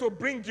translation says to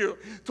bring you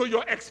to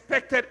your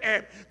expected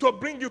end. To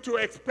bring you to your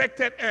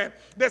expected end.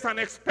 There's an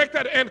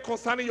expected end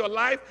concerning your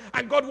life,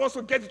 and God wants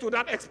to get you to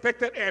that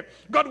expected end.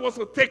 God wants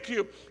to take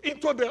you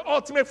into the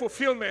ultimate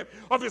fulfillment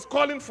of His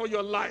calling for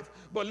your life.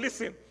 But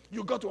listen,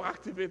 you got to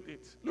activate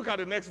it. Look at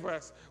the next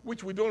verse,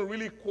 which we don't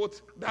really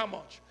quote that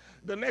much.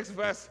 The next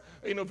verse,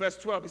 verse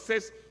 12, it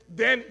says,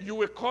 "Then you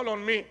will call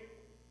on me.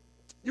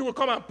 You will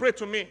come and pray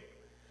to me,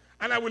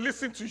 and I will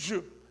listen to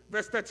you."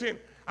 Verse 13,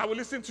 I will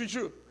listen to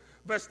you.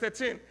 Verse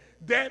 13,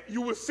 "Then you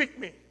will seek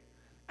me,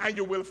 and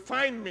you will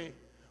find me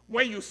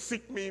when you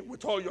seek me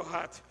with all your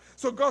heart."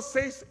 So God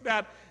says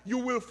that you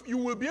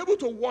will be able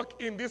to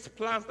walk in these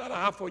plans that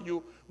I have for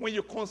you when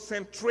you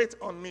concentrate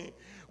on me.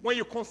 When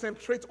you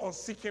concentrate on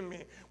seeking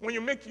me, when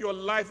you make your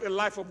life a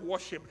life of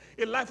worship,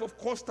 a life of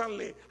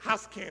constantly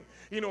asking,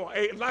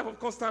 a life of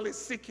constantly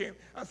seeking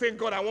and saying,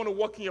 God, I want to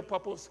walk in your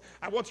purpose.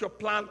 I want your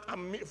plan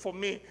for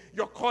me,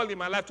 your call in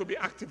my life to be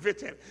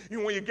activated.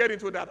 When you get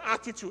into that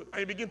attitude and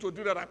you begin to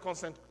do that and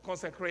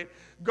consecrate,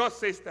 God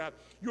says that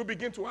you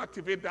begin to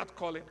activate that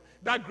calling,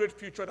 that great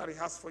future that He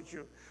has for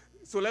you.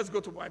 So let's go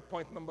to my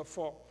point number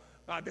 4.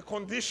 The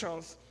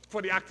conditions for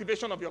the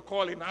activation of your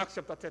call in Acts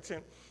chapter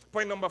 13.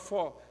 Point number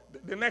 4.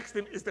 The next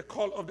thing is the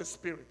call of the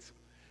Spirit.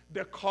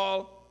 The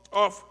call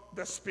of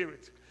the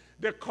Spirit.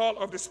 The call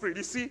of the Spirit.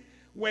 You see,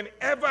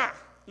 whenever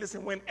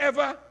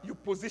you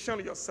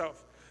position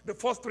yourself, the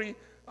first 3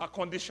 are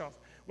conditions.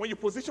 When you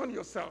position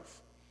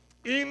yourself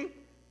in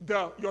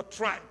your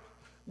tribe,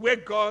 where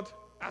God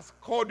has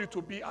called you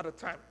to be at a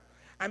time,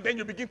 and then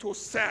you begin to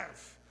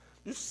serve.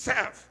 You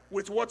serve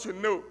with what you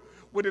know,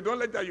 with the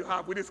knowledge that you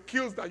have, with the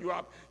skills that you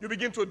have. You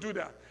begin to do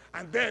that.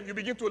 And then you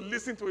begin to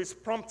listen to his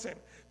prompting,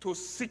 to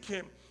seek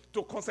him,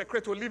 to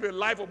consecrate, to live a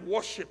life of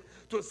worship,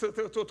 to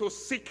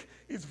seek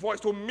his voice,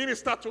 to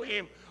minister to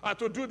him,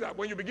 to do that.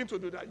 When you begin to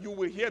do that, you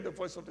will hear the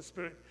voice of the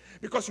Spirit,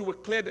 because you will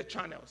clear the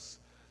channels.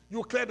 You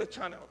will clear the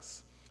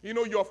channels. You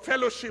know, your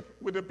fellowship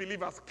with the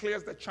believers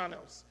clears the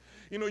channels.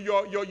 You know,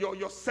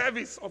 your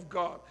service of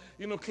God,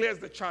 clears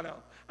the channel.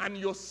 And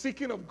your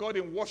seeking of God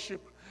in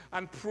worship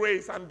and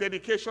praise and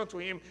dedication to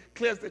him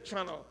clears the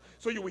channel.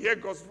 So you will hear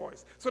God's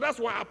voice. So that's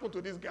what happened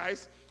to these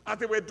guys. As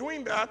they were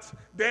doing that,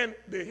 then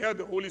they heard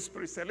the Holy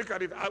Spirit say, look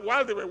at it,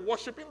 while they were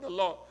worshiping the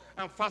Lord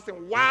and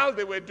fasting, while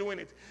they were doing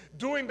it,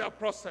 during that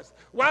process,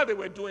 while they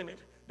were doing it,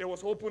 there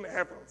was open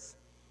heavens.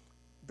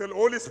 The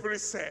Holy Spirit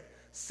said,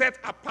 set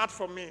apart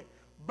for me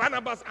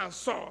Barnabas and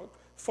Saul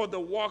for the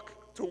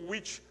work to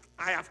which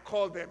I have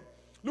called them.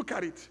 Look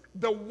at it.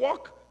 The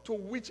work to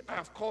which I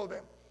have called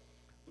them.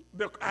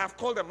 I have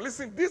called them.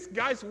 Listen, these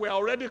guys were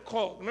already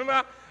called.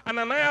 Remember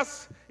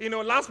Ananias,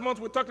 last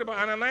month we talked about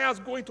Ananias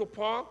going to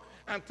Paul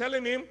and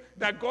telling him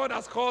that God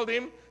has called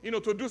him,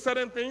 to do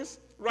certain things,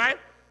 right?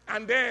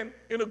 And then,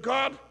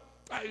 God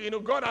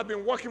had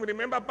been working with him.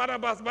 Remember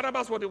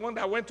Barnabas was the one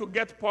that went to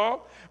get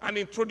Paul and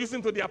introduce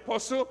him to the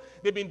apostle.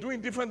 They've been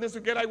doing different things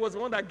together. He was the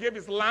one that gave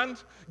his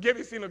land, gave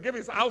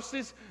his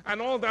houses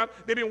and all that.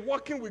 They've been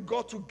working with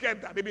God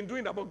together. They've been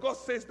doing that. But God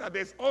says that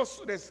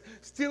there's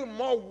still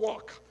more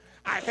work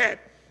ahead.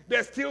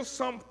 There's still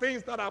some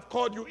things that I've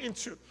called you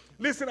into.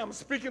 Listen, I'm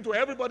speaking to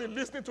everybody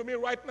listening to me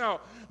right now.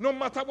 No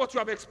matter what you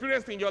have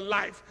experienced in your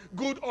life,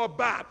 good or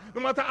bad,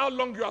 no matter how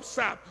long you have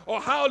served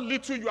or how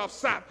little you have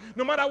served,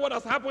 no matter what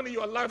has happened in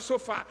your life so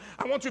far,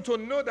 I want you to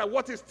know that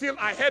what is still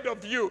ahead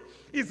of you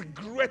is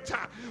greater.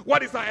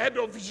 What is ahead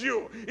of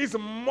you is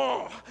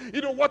more.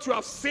 What you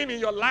have seen in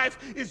your life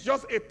is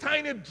just a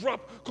tiny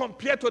drop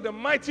compared to the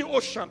mighty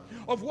ocean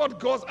of what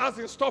God has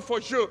in store for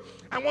you.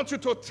 I want you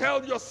to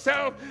tell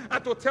yourself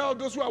and to tell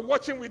those who are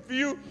watching with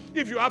you,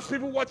 if you have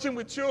people watching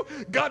with you,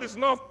 God is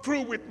not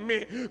through with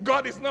me.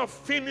 God is not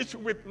finished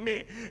with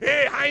me.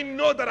 Hey, I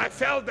know that I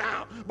fell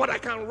down, but I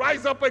can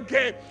rise up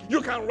again.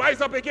 You can rise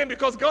up again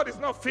because God is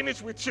not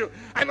finished with you.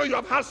 I know you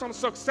have had some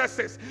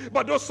successes,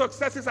 but those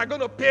successes are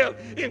going to pale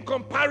in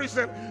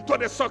comparison to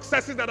the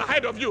successes that are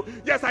ahead of you.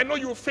 Yes, I know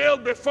you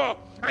failed before,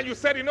 and you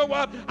said, you know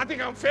what, I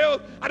think I'm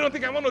failed. I don't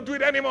think I want to do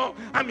it anymore.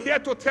 I'm here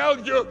to tell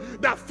you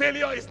that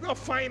failure is not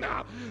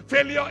final.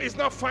 Failure is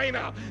not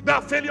final.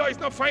 That failure is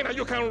not final.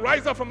 You can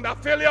rise up from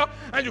that failure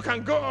and you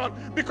can go on,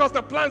 because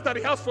the plans that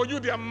he has for you,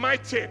 they are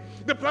mighty.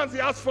 The plans he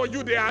has for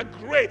you, they are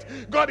great.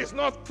 God is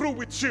not through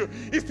with you.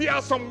 He still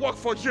has some work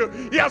for you.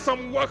 He has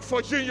some work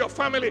for you in your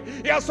family.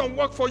 He has some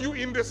work for you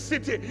in the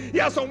city. He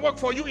has some work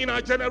for you in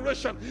our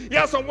generation. He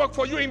has some work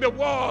for you in the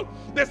world.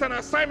 There's an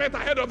assignment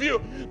ahead of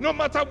you. No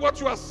matter what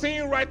you are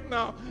seeing right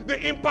now, the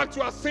impact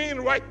you are seeing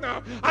right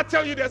now, I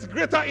tell you there's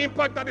greater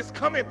impact that is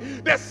coming.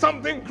 There's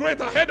something great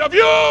ahead of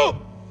you.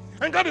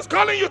 And God is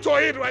calling you to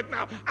it right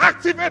now.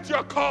 Activate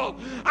your call.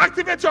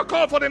 Activate your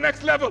call for the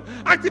next level.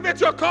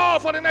 Activate your call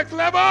for the next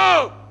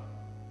level.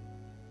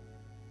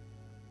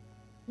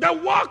 The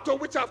work to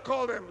which I've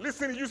called them.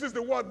 Listen, he uses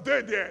the word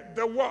they there,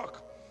 the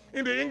work.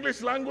 In the English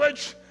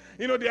language,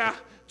 there are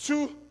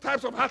 2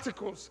 types of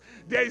articles.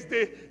 There is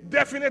the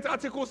definite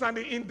articles and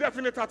the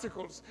indefinite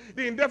articles.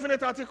 The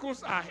indefinite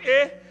articles are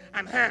a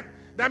and an.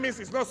 That means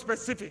it's not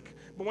specific.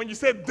 But when you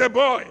say the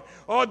boy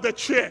or the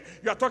chair,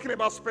 you are talking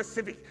about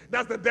specific.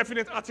 That's the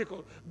definite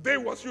article. They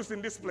was used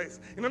in this place.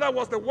 In other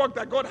words, the work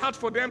that God had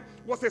for them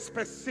was a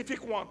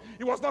specific one.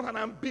 It was not an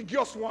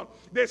ambiguous one.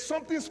 There's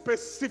something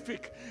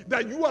specific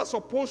that you are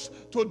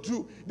supposed to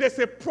do. There's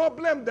a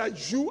problem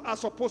that you are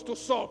supposed to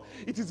solve.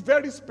 It is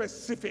very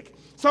specific.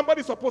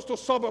 Somebody is supposed to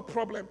solve a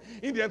problem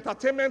in the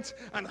entertainment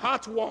and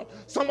art world.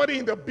 Somebody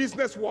in the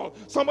business world.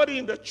 Somebody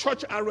in the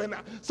church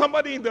arena.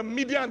 Somebody in the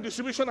media and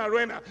distribution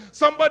arena.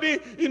 Somebody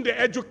in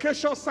the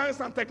education, science,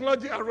 and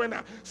technology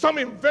arena. Some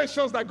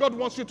inventions that God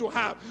wants you to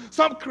have.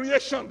 Some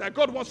creation that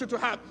God wants you to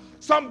have.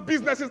 Some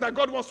businesses that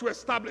God wants to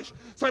establish.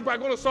 Some people are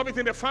going to solve it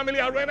in the family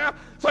arena.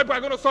 Some people are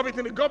going to solve it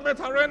in the government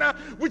arena.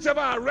 Whichever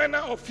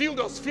arena or field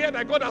or sphere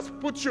that God has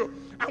put you,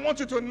 I want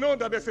you to know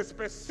that there's a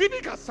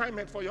specific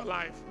assignment for your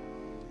life.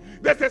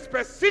 There's a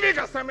specific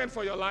assignment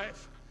for your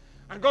life.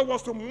 And God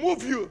wants to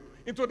move you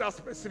into that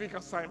specific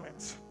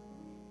assignment.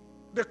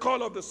 The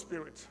call of the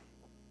Spirit.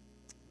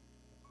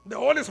 The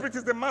Holy Spirit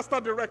is the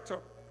master director.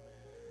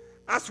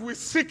 As we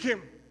seek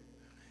him,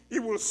 he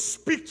will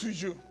speak to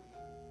you.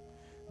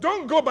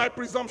 Don't go by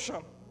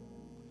presumption.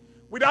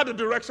 without the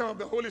direction of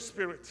the Holy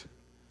Spirit.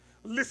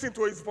 Listen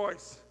to his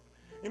voice.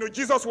 You know,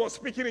 Jesus was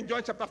speaking in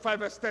John chapter 5,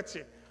 verse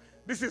 30.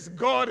 This is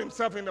God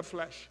himself in the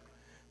flesh,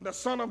 the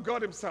Son of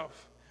God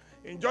himself.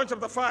 In John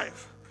chapter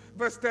 5,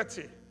 verse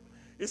 30,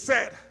 he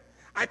said,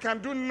 I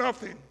can do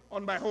nothing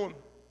on my own.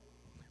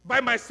 By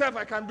myself,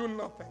 I can do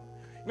nothing.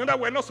 You know that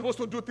we're not supposed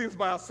to do things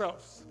by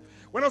ourselves.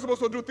 We're not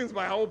supposed to do things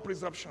by our own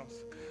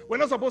presumptions. We're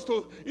not supposed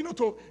to,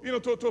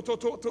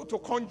 to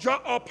conjure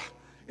up,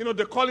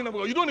 the calling of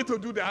God. You don't need to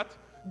do that.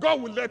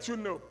 God will let you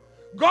know.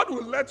 God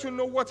will let you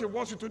know what he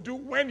wants you to do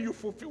when you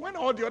fulfill, when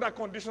all the other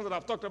conditions that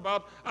I've talked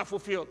about are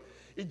fulfilled.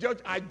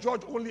 I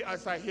judge only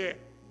as I hear.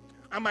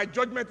 And my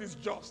judgment is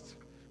just.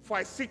 For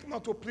I seek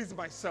not to please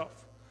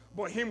myself,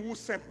 but him who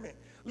sent me.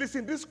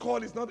 Listen, this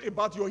call is not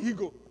about your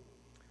ego.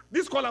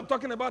 This call I'm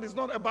talking about is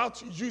not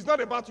about you. It's not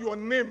about your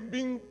name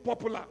being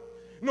popular.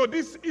 No,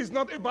 this is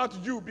not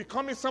about you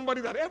becoming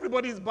somebody that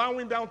everybody is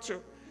bowing down to.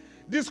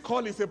 This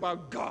call is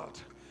about God.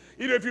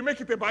 If you make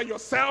it about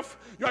yourself,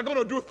 you are going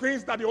to do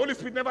things that the Holy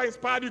Spirit never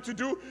inspired you to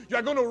do. You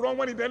are going to run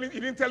when he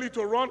didn't tell you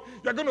to run.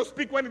 You are going to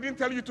speak when he didn't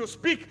tell you to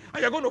speak.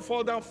 And you're going to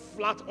fall down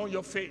flat on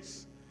your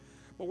face.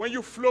 But when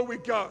you flow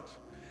with God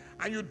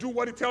and you do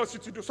what he tells you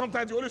to do,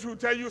 sometimes the Holy Spirit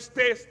will tell you,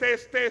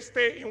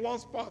 stay in one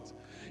spot.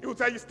 He will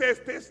tell you, stay,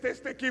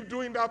 keep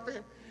doing that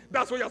thing.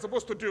 That's what you're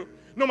supposed to do.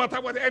 No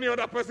matter what any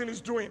other person is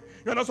doing.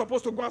 You're not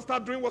supposed to go and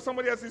start doing what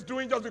somebody else is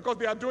doing just because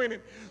they are doing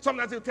it.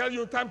 Sometimes they'll tell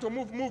you time to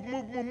move.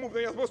 Then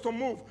you're supposed to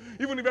move.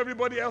 Even if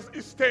everybody else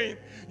is staying.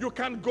 You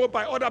can't go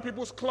by other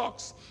people's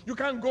clocks. You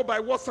can't go by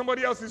what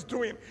somebody else is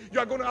doing.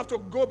 You're going to have to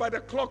go by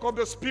the clock of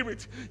the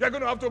Spirit. You're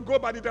going to have to go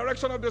by the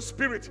direction of the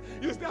Spirit.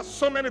 There are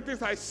so many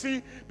things I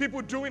see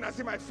people doing. I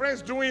see my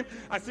friends doing.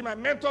 I see my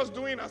mentors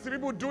doing. I see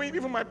people doing.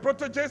 Even my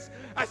proteges,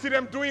 I see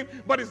them doing.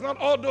 But it's not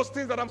all those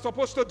things that I'm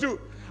supposed to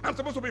do. I'm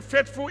supposed to be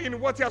faithful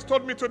in what he has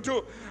told me to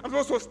do. I'm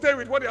supposed to stay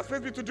with what he has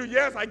told me to do.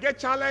 Yes, I get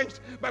challenged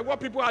by what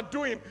people are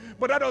doing,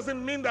 but that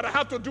doesn't mean that I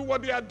have to do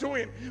what they are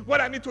doing.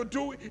 What I need to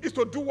do is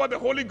to do what the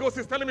Holy Ghost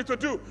is telling me to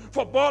do.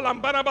 For Paul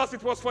and Barnabas,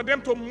 it was for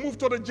them to move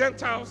to the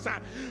Gentiles.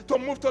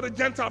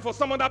 For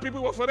some other people,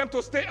 it was for them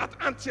to stay at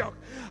Antioch.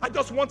 I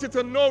just want you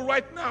to know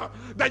right now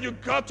that you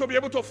got to be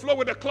able to flow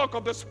with the clock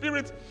of the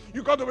Spirit.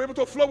 You got to be able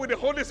to flow with the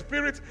Holy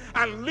Spirit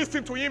and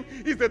listen to him.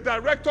 He's the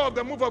director of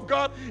the move of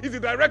God. He's the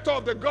director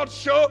of the God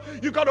show.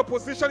 You got to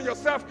position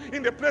yourself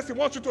in the place he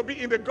wants you to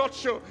be in the God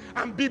show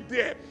and be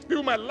there.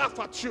 People might laugh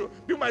at you.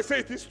 People might say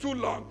it is too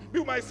long.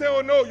 People might say,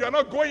 oh no, you're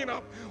not going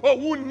up. Oh,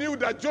 who knew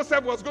that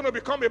Joseph was going to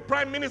become a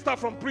prime minister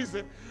from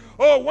prison?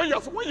 Oh, when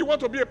you want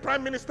to be a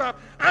prime minister,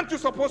 aren't you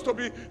supposed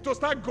to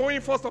start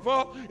going, first of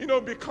all,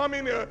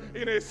 becoming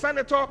a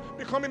senator,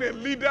 becoming a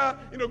leader,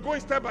 going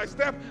step by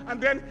step,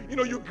 and then,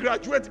 you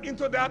graduate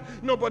into that.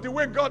 No, but the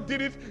way God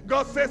did it,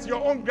 God says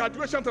your own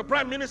graduation to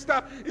prime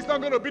minister is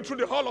not going to be through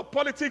the hall of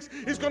politics.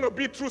 It's going to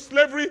be through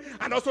slavery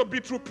and also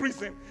be through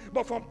prison.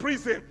 But from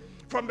prison,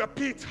 from the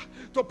pit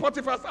to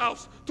Potiphar's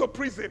house to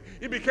prison,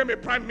 he became a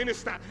prime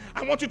minister.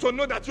 I want you to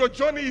know that your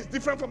journey is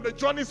different from the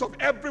journeys of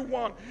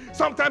everyone.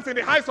 Sometimes in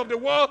the heights of the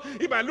world,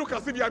 it might look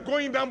as if you are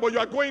going down, but you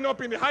are going up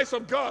in the heights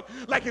of God,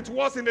 like it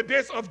was in the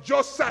days of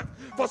Joseph.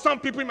 For some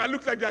people, it might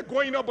look like they are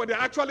going up, but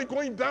they're actually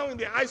going down in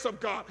the heights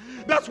of God.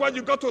 That's why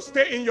you got to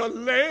stay in your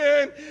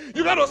lane.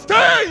 You got to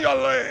stay in your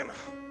lane.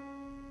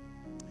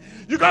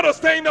 You got to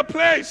stay in the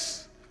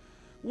place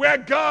where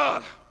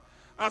God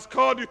has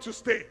called you to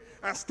stay.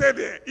 And stay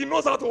there. He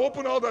knows how to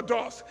open all the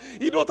doors.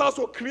 He knows how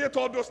to create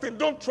all those things.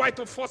 Don't try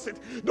to force it.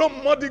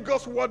 Don't muddy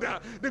God's water,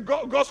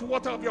 God's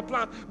water of your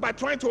plan by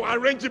trying to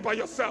arrange it by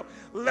yourself.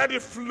 Let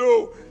it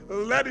flow.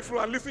 Let it flow.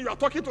 And listen, you are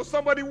talking to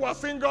somebody who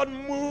has seen God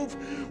move,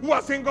 who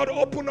has seen God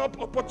open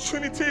up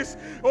opportunities,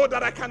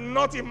 that I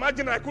cannot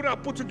imagine, I couldn't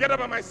have put together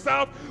by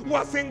myself, who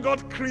has seen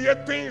God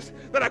create things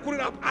that I couldn't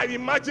have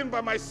imagined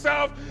by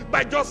myself,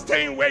 by just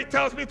staying where he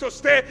tells me to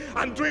stay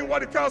and doing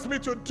what he tells me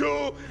to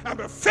do and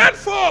be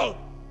faithful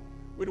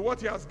with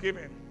what he has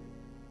given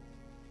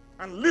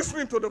and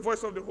listening to the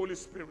voice of the Holy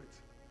Spirit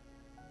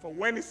for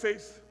when he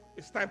says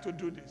it's time to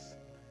do this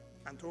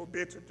and to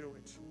obey to do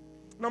it.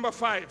 Number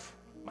 5,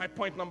 my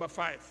point number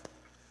 5,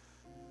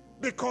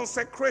 the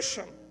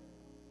consecration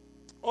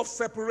of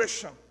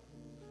separation.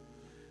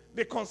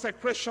 The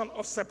consecration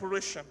of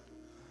separation.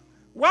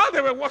 While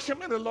they were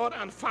worshiping the Lord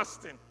and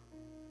fasting,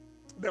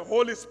 the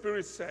Holy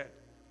Spirit said,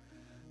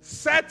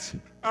 set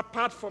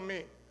apart for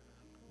me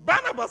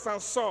Barnabas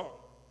and Saul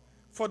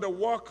for the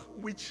work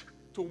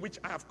to which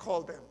I have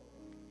called them.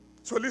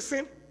 So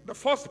listen, the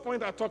first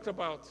point I talked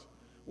about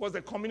was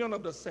the communion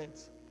of the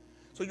saints.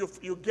 So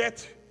you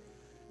create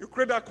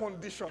that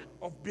condition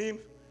of being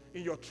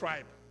in your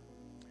tribe.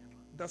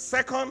 The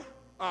second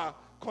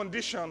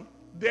condition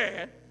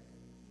there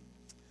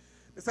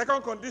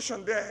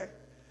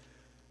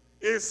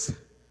is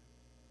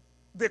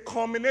the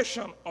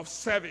culmination of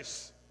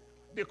service.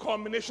 The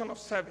culmination of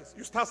service.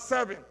 You start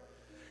serving.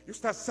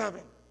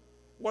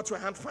 What your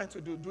hand finds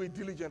to do, do it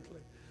diligently.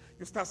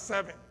 You start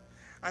serving.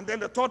 And then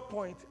the third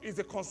point is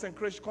the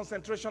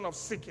concentration of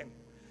seeking.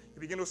 You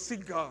begin to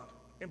seek God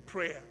in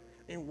prayer,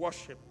 in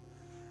worship.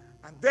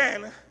 And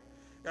then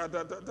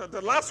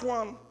the last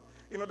one,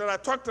 that I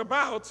talked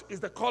about is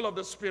the call of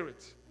the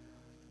Spirit.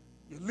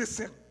 You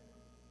listen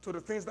to the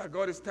things that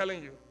God is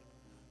telling you,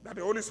 that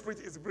the Holy Spirit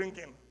is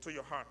bringing to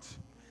your heart.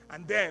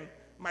 And then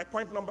my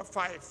point number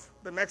 5,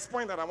 the next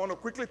point that I want to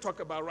quickly talk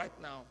about right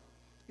now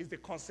is the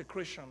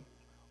consecration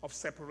of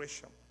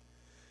separation.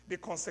 The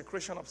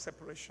consecration of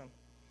separation.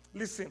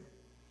 Listen,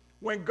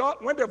 when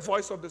the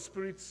voice of the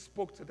Spirit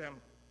spoke to them,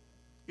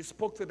 He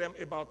spoke to them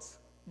about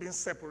being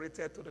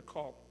separated to the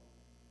call.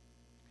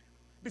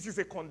 This is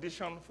a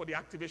condition for the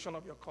activation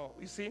of your call.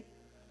 You see,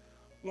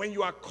 when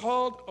you are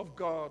called of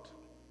God,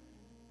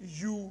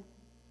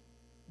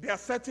 there are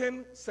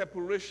certain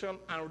separation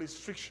and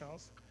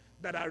restrictions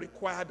that are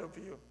required of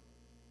you.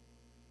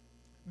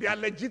 There are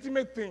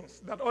legitimate things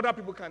that other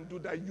people can do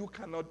that you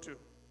cannot do.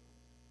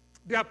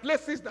 There are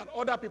places that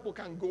other people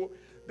can go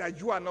that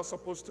you are not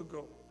supposed to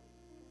go.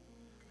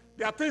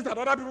 There are things that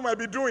other people might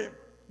be doing,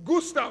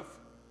 good stuff,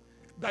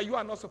 that you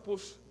are not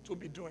supposed to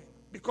be doing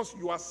because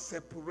you are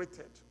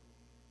separated.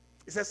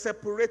 It says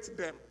separate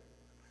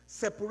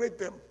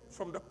them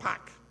from the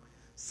pack,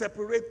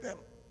 separate them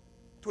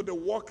to the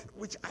work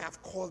which I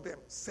have called them,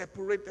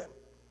 separate them.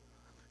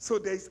 So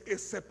there is a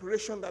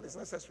separation that is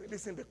necessary.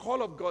 Listen, the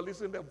call of God,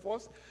 listen to the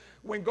voice.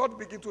 When God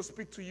begins to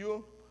speak to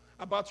you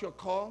about your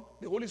call,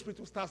 the Holy Spirit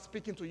will start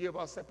speaking to you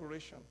about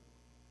separation.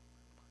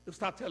 He'll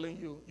start telling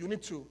you, you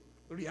need to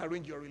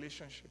rearrange your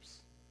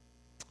relationships.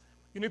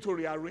 You need to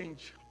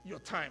rearrange your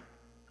time.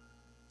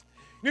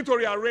 You need to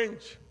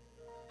rearrange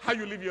how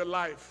you live your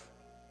life.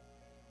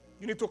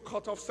 You need to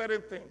cut off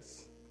certain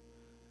things.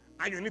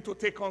 And you need to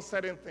take on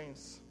certain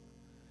things.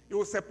 It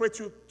will separate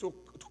you to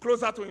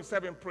closer to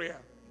Himself in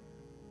prayer.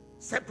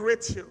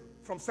 Separate you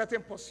from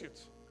certain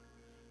pursuits.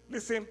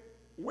 Listen,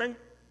 when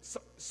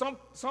some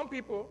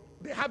people,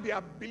 they have the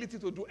ability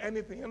to do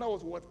anything. In other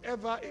words,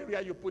 whatever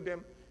area you put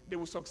them, they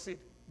will succeed.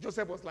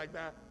 Joseph was like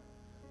that.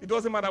 It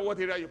doesn't matter what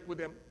area you put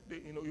them,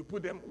 you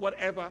put them,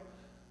 whatever,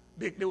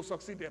 they will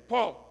succeed there.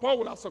 Paul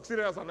would have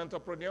succeeded as an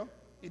entrepreneur.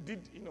 He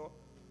did,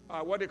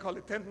 what they call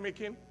the tent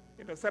making,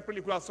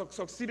 separately. He could have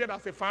succeeded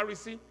as a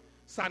Pharisee,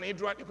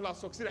 Sanhedrin. He could have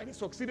succeeded, and he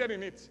succeeded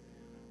in it.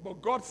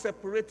 But God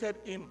separated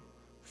him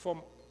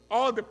from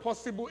all the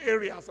possible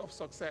areas of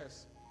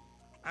success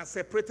and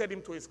separated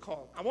him to his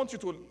call. I want you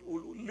to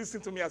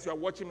listen to me as you are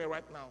watching me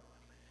right now.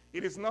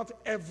 It is not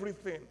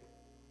everything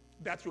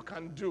that you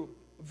can do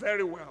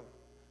very well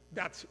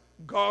that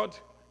God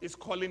is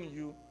calling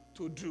you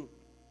to do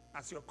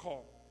as your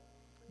call.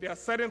 There are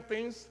certain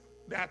things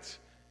that,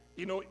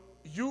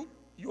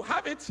 you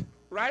have it,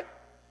 right?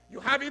 You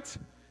have it,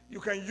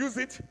 you can use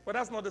it, but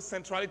that's not the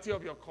centrality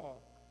of your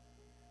call.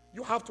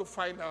 You have to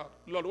find out,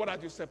 Lord, what are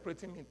you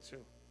separating me to?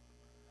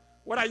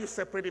 What are you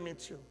separating me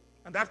to?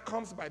 And that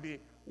comes by the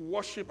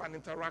worship and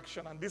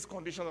interaction and this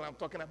condition that I'm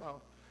talking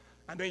about.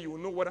 And then you will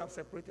know what I'm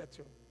separated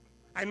to.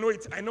 I know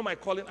it. I know my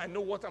calling. I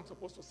know what I'm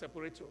supposed to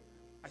separate to.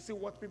 I see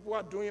what people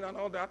are doing and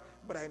all that,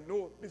 but I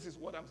know this is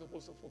what I'm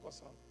supposed to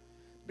focus on.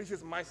 This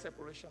is my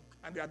separation.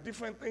 And there are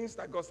different things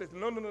that God says,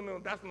 no,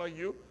 that's not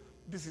you.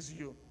 This is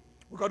you.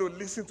 We've got to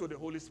listen to the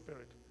Holy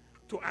Spirit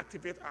to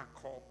activate our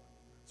call.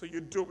 So you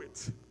do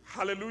it.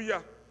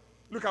 Hallelujah.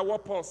 Look at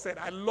what Paul said.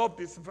 I love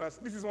this verse.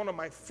 This is one of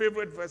my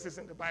favorite verses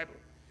in the Bible.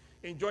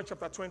 In John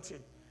chapter 20,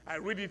 I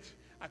read it.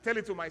 I tell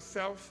it to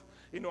myself.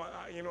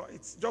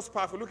 It's just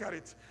powerful. Look at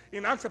it.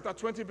 In Acts chapter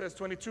 20, verse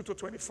 22 to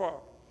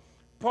 24,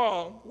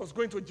 Paul was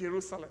going to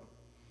Jerusalem.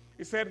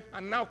 He said,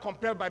 and now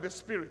compelled by the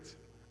Spirit,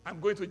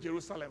 I'm going to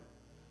Jerusalem,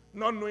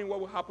 not knowing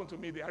what will happen to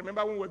me there. I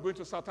remember when we were going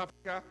to South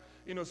Africa,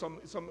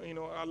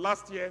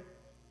 last year,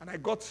 and I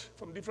got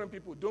from different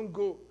people, don't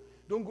go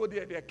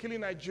there. They're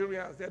killing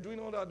Nigerians. They're doing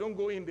all that. Don't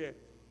go in there.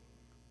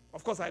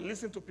 Of course, I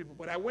listened to people,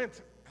 but I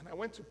went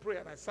to pray,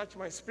 and I searched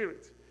my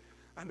spirit.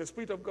 And the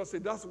Spirit of God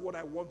said, that's what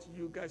I want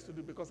you guys to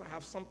do, because I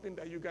have something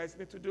that you guys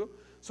need to do,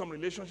 some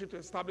relationship to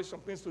establish,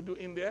 some things to do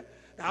in there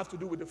that have to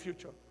do with the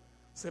future.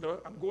 I said,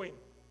 I'm going.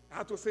 I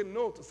had to say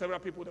no to several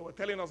people that were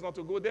telling us not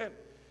to go there.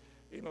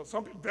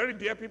 Some very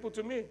dear people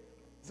to me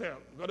said,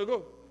 I've got to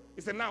go.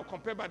 He said, now,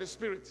 compared by the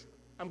Spirit,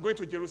 I'm going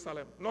to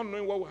Jerusalem, not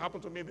knowing what will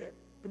happen to me there.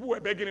 People were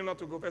begging him not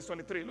to go. Verse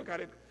 23, look at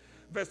it.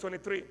 Verse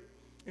 23.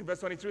 In verse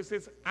 23 it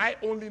says, I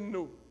only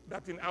know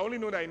that in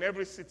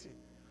every city,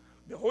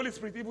 the Holy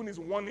Spirit even is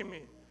warning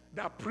me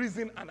that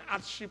prison and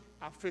hardship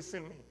are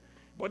facing me.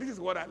 But this is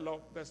what I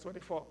love, verse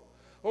 24.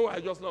 Oh, I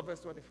just love verse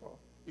 24.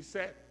 He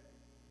said,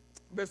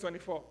 verse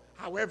 24,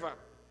 however,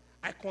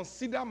 I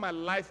consider my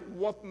life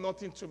worth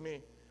nothing to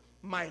me.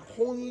 My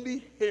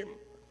only aim.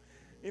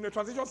 In the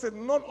translation said,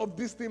 none of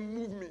these things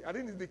move me. I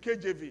think it's the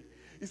KJV.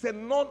 He said,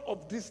 none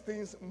of these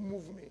things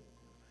move me.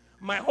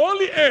 My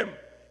only aim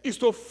is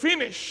to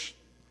finish.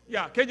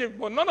 Yeah, KJV,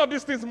 but none of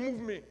these things move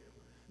me.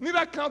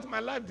 Neither count my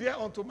life dear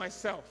unto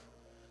myself,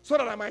 so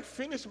that I might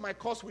finish my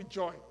course with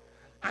joy,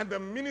 and the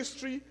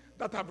ministry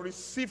that I've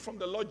received from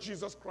the Lord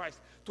Jesus Christ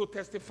to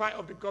testify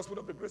of the gospel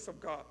of the grace of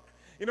God.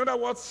 In other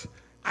words,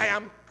 I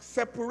am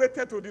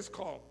separated to this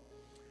call.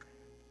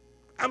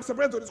 I'm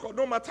separated to this call,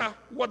 no matter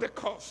what the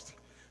cost,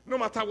 no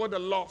matter what the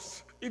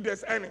loss, if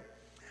there's any.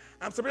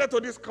 I'm submitted to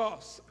this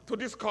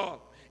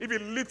call. If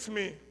it leads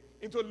me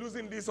into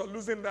losing this or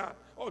losing that,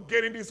 or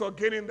getting this or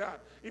getting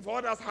that, if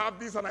others have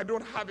this and I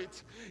don't have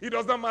it, it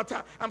does not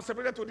matter. I'm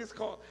separated to this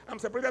call. I'm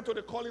separated to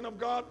the calling of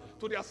God,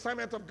 to the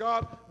assignment of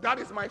God. That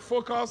is my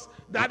focus.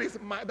 That is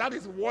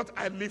what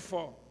I live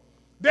for.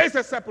 There is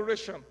a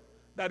separation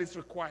that is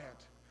required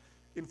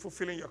in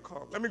fulfilling your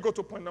call. Let me go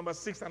to point number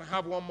 6 and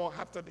have one more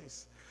after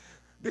this.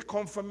 The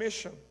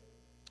confirmation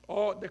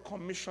or the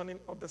commissioning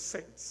of the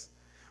saints.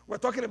 We're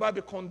talking about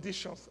the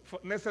conditions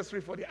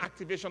necessary for the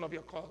activation of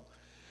your call.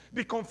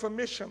 The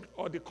confirmation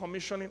or the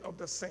commissioning of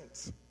the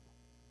saints.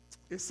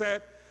 He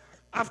said,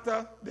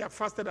 after they have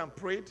fasted and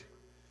prayed,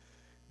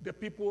 the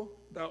people,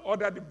 the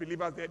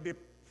believers, they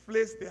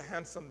place their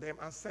hands on them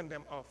and send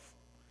them off.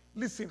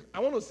 Listen,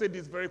 I want to say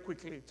this very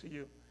quickly to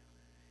you.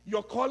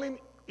 Your calling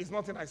is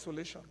not in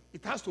isolation.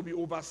 It has to be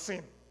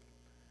overseen.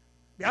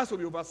 There has to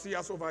be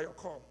overseers over your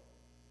call.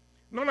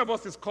 None of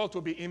us is called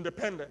to be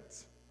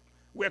independent.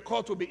 We're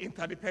called to be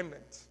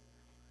interdependent.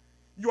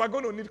 You are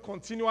going to need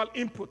continual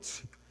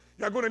input.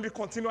 You are going to need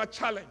continual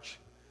challenge,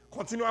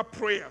 continual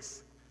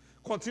prayers,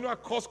 continual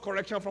course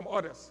correction from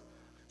others.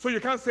 So you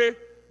can't say,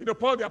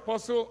 Paul the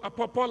apostle,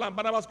 Paul and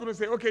Barnabas couldn't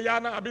say, okay, yeah,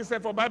 now I've been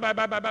sent for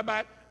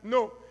bye.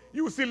 No.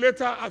 You will see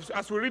later,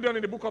 as we read on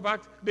in the book of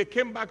Acts, they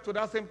came back to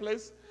that same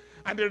place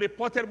and they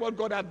reported what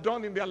God had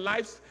done in their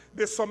lives.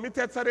 They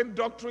submitted certain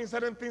doctrines,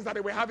 certain things that they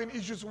were having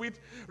issues with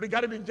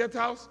regarding the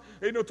Gentiles,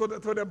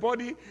 to the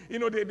body.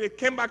 They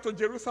came back to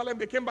Jerusalem.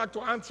 They came back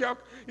to Antioch.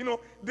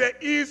 There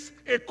is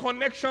a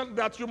connection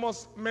that you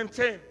must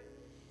maintain.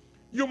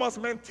 You must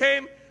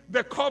maintain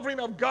the covering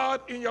of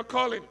God in your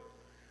calling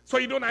so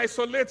you don't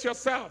isolate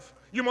yourself.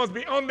 You must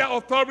be under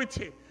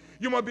authority.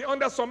 You must be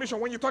under submission.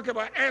 When you talk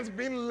about hands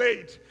being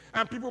laid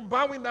and people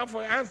bowing down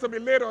for hands to be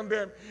laid on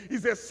them,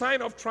 it's a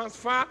sign of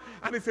transfer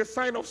and it's a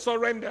sign of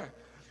surrender.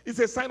 It's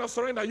a sign of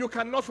surrender. You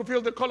cannot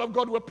fulfill the call of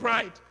God with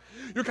pride.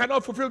 You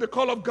cannot fulfill the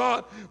call of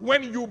God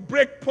when you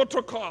break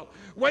protocol,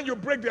 when you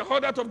break the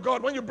order of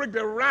God, when you break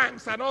the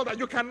ranks and all that.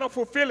 You cannot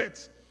fulfill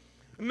it.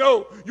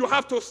 No, you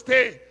have to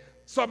stay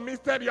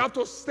submitted. You have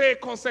to stay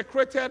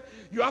consecrated.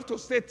 You have to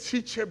stay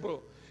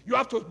teachable. You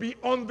have to be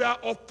under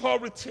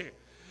authority.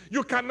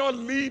 You cannot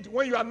lead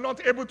when you are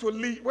not able to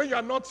lead, when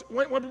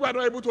people are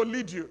not able to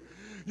lead you.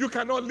 You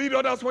cannot lead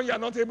others when you are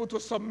not able to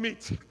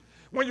submit.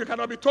 When you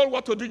cannot be told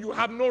what to do, you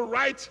have no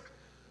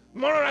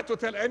moral right to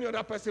tell any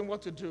other person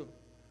what to do.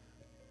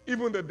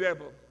 Even the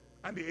devil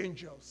and the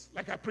angels,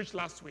 like I preached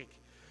last week.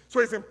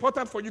 So it's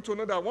important for you to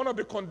know that one of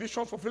the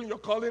conditions for fulfilling your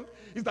calling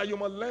is that you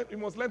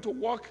must learn to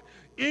walk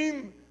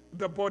in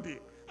the body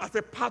as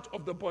a part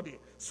of the body,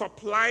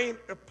 supplying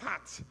a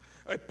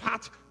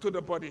part to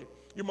the body.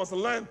 You must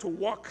learn to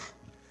walk,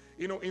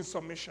 in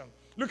submission.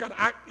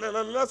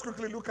 Let's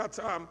quickly look at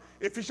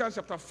Ephesians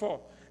chapter 4.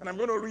 And I'm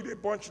going to read a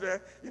bunch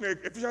there.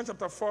 Ephesians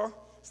chapter 4,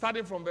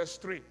 starting from verse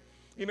 3.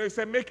 It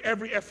said, make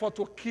every effort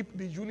to keep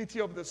the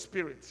unity of the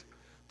Spirit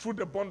through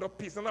the bond of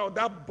peace. And now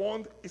that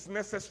bond is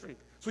necessary.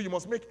 So you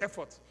must make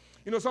effort.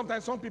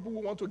 Sometimes some people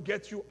will want to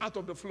get you out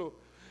of the flow.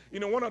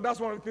 That's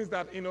one of the things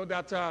that, one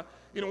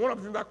of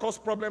the things that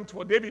caused problems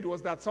for David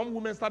was that some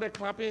women started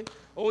clapping.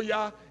 Oh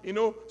yeah,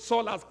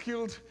 Saul has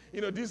killed,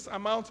 this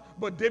amount,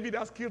 but David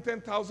has killed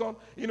 10,000,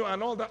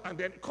 and all that, and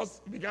then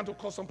began to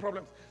cause some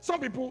problems. Some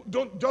people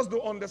don't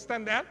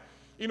understand that.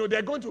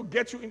 They're going to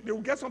get you, they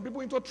will get some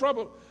people into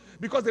trouble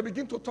because they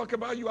begin to talk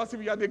about you as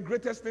if you are the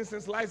greatest thing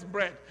since sliced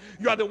bread.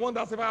 You are the one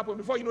that's ever happened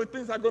before.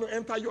 Things are going to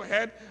enter your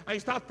head and you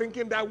start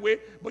thinking that way,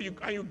 but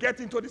you get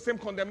into the same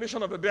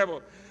condemnation of the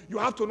devil. You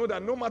have to know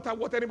that no matter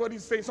what anybody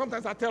is saying,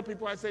 sometimes I tell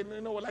people, I say,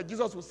 like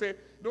Jesus will say,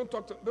 don't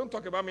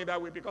talk about me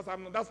that way because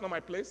that's not my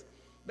place.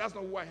 That's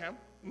not who I am.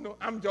 No,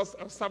 I'm just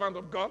a servant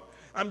of God.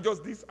 I'm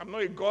just this. I'm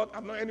not a God.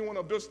 I'm not any one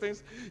of those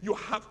things. You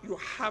have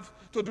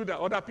to do that.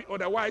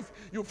 Otherwise,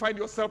 you find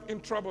yourself in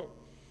trouble.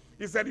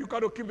 He said you got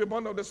to keep the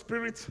bond of the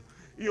Spirit,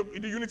 the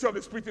unity of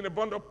the Spirit in the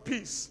bond of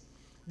peace.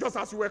 Just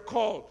as you were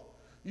called.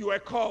 You were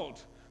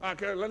called.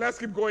 Okay, let's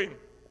keep going.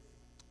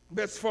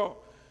 Verse 4.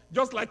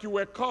 Just like you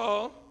were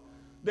called,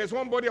 there's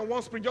one body and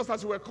one spirit, just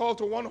as you were called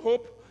to one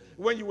hope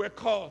when you were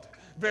called.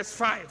 Verse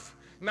 5.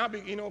 Now,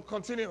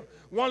 continue.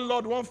 One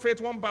Lord, one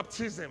faith, one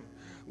baptism.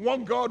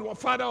 One God, one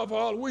Father of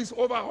all, who is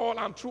over all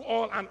and through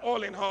all and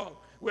all in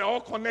all. We're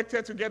all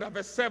connected together.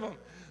 Verse 7.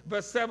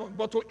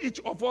 But to each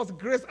of us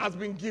grace has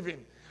been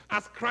given,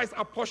 as Christ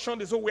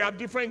apportioned it. So we have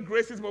different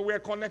graces, but we are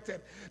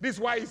connected. This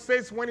is why he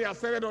says when he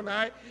ascended on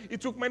high, he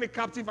took many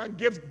captive and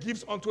gave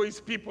gifts unto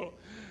his people.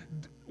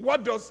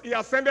 What does he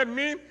ascended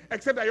mean?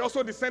 Except that he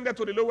also descended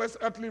to the lowest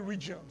earthly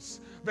regions.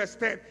 Verse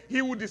 10. He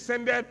who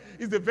descended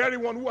is the very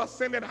one who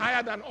ascended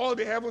higher than all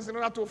the heavens in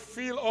order to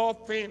fill all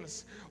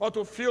things, or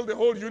to fill the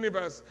whole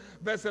universe.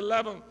 Verse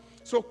 11.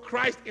 So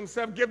Christ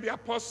himself gave the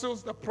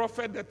apostles, the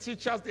prophets, the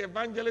teachers, the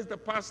evangelists, the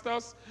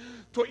pastors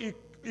to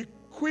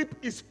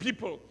equip his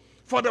people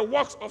for the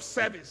works of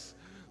service,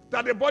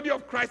 that the body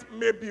of Christ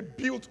may be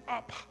built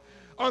up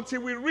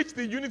until we reach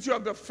the unity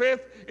of the faith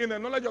in the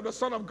knowledge of the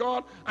Son of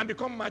God and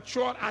become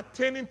mature,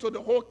 attaining to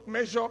the whole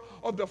measure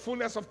of the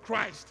fullness of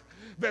Christ.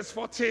 Verse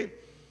 14,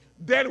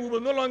 then we will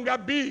no longer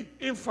be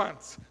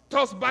infants,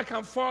 tossed back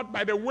and forth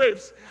by the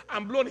waves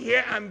and blown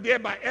here and there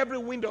by every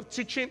wind of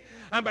teaching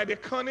and by the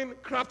cunning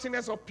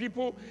craftiness of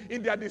people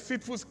in their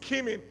deceitful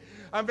scheming.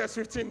 And verse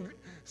 15,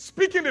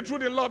 speaking the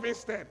truth in love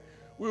instead,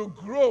 we will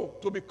grow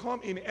to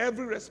become in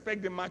every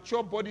respect the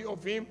mature body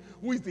of him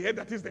who is the head,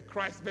 that is the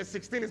Christ. Verse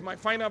 16 is my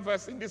final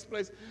verse in this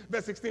place.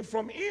 Verse 16,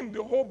 from him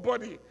the whole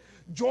body,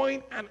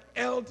 joined and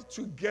held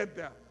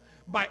together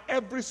by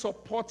every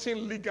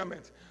supporting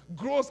ligament,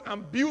 grows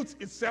and builds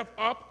itself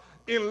up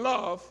in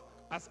love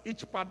as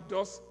each part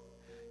does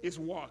its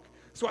work.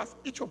 So as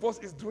each of us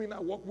is doing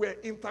our work, we're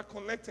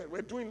interconnected.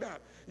 We're doing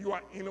that.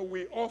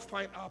 We all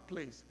find our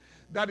place.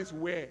 That is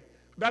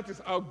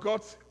how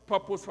God's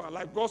purpose for our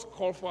life, God's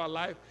call for our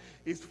life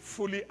is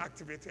fully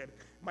activated.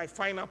 My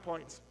final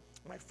point,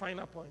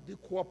 the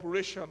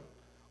cooperation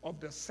of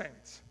the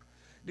saints.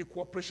 The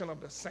cooperation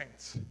of the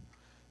saints.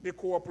 The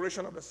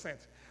cooperation of the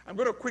saints. I'm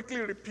going to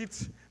quickly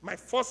repeat my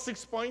first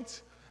 6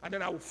 points, and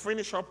then I will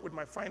finish up with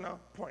my final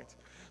point.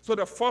 So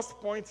the first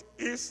point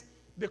is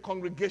the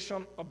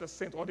congregation of the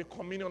saints, or the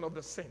communion of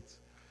the saints.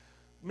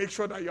 Make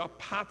sure that you are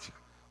part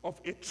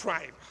of a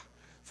tribe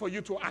for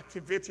you to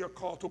activate your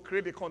call, to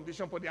create a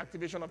condition for the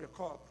activation of your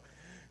call.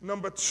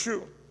 Number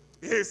 2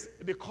 is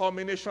the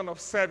culmination of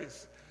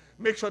service.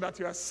 Make sure that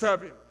you are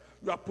serving.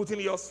 You are putting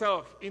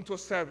yourself into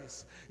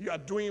service. You are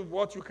doing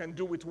what you can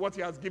do with what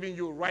he has given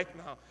you right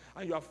now,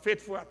 and you are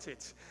faithful at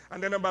it.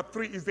 And then number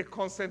 3 is the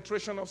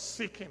concentration of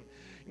seeking.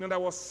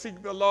 That was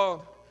seek the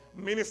Lord,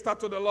 minister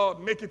to the Lord,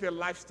 make it a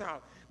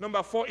lifestyle.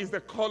 Number 4 is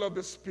the call of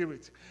the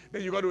Spirit.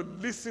 Then you got to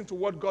listen to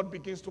what God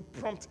begins to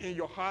prompt in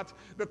your heart,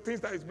 the things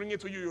that He's bringing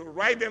to you. You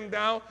write them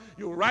down.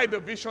 You write the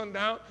vision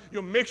down.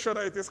 You make sure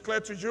that it is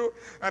clear to you.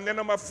 And then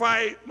number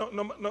 5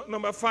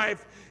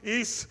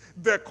 is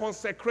the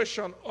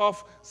consecration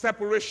of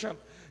separation.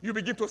 You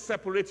begin to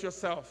separate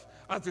yourself.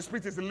 As the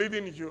Spirit is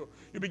leading you,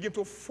 you begin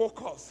to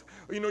focus.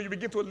 You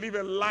begin to live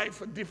a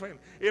life different,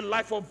 a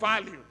life of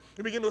value.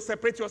 You begin to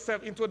separate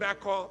yourself into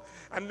that call.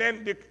 And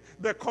then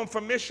the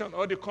confirmation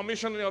or the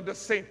commissioning of the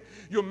saint.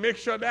 You make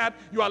sure that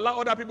you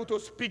allow other people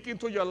to speak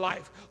into your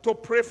life, to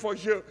pray for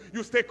you.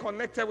 You stay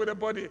connected with the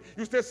body.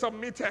 You stay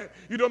submitted.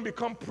 You don't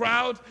become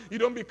proud. You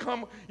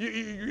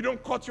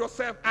don't cut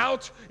yourself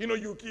out.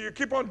 You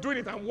keep on doing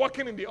it and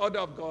walking in the order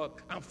of God.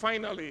 And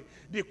finally,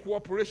 the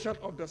cooperation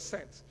of the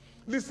saints.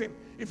 Listen,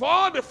 if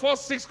all the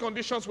first 6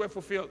 conditions were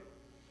fulfilled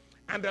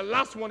and the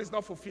last one is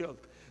not fulfilled,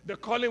 the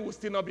calling will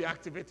still not be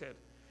activated.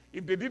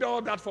 If they did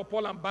all that for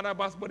Paul and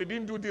Barnabas, but they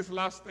didn't do this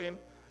last thing,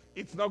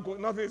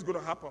 nothing is going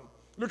to happen.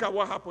 Look at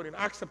what happened in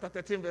Acts chapter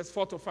 13, verse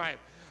 4-5.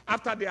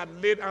 After they had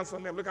laid hands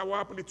on them, look at what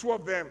happened. The 2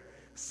 of them,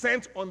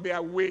 sent on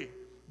their way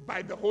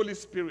by the Holy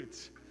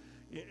Spirit,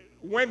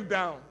 went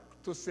down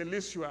to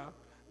Seleucia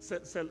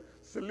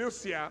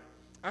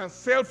and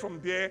sailed from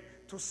there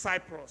to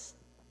Cyprus.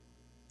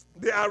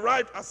 They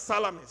arrived at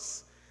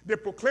Salamis. They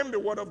proclaimed the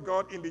word of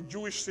God in the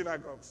Jewish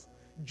synagogues.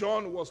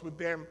 John was with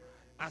them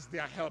as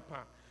their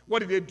helper. What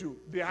did they do?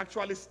 They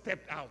actually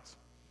stepped out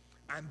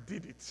and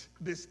did it.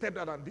 They stepped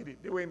out and did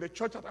it. They were in the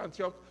church at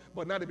Antioch,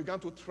 but now they began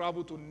to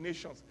travel to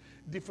nations,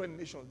 different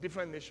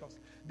nations.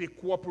 They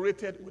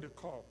cooperated with the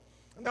call.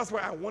 And that's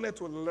why I wanted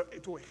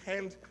to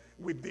end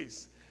with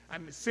this.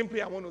 And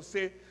simply I want to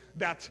say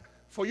that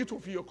for you to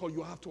fulfill your call,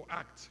 you have to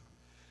act.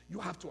 You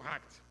have to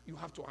act. You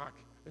have to act.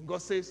 And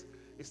God says,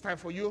 it's time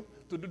for you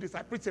to do this.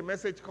 I preached a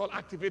message called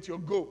Activate Your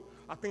Go.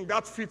 I think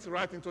that fits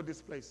right into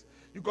this place.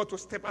 You got to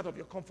step out of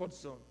your comfort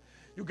zone.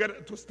 You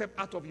got to step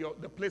out of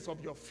the place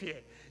of your fear.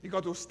 You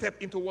got to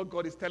step into what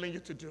God is telling you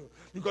to do.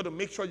 You got to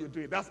make sure you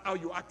do it. That's how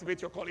you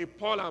activate your call. If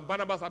Paul and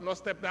Barnabas had not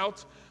stepped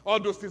out, all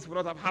those things would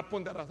not have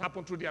happened that has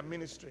happened through their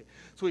ministry.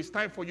 So it's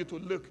time for you to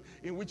look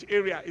in which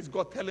area is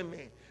God telling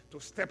me to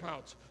step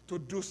out, to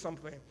do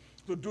something.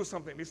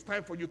 It's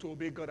time for you to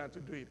obey God and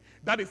to do it.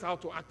 That is how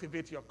to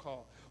activate your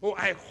call. Oh,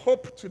 I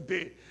hope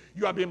today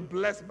you have been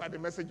blessed by the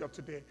message of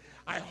today.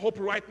 I hope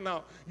right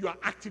now you are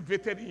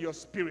activated in your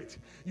spirit.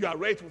 You are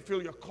ready to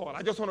fulfill your call.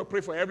 I just want to pray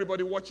for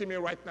everybody watching me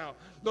right now.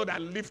 Lord, I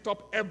lift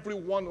up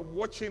everyone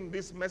watching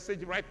this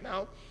message right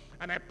now.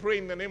 And I pray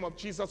in the name of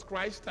Jesus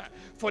Christ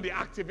for the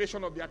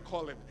activation of their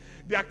calling,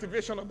 the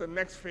activation of the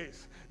next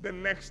phase, the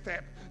next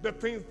step, the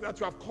things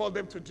that you have called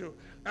them to do.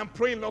 I'm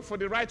praying, Lord, for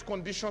the right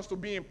conditions to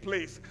be in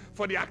place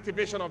for the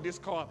activation of this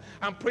call.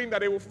 I'm praying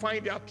that they will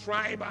find their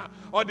tribe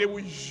or they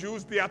will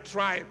use their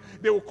tribe.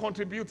 They will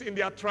contribute in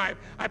their tribe.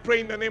 I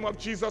pray in the name of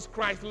Jesus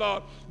Christ,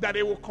 Lord, that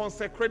they will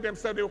consecrate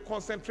themselves. They will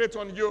concentrate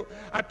on you.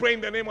 I pray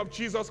in the name of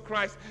Jesus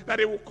Christ that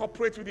they will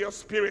cooperate with your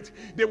spirit.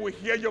 They will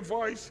hear your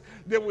voice.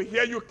 They will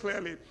hear you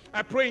clearly.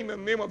 I pray in the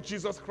name of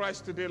Jesus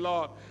Christ today,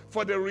 Lord,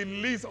 for the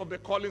release of the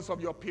callings of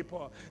your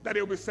people, that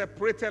they will be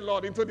separated,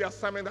 Lord, into the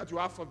assignment that you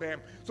have for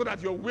them, so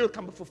that your will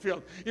can be be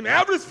fulfilled. In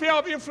every sphere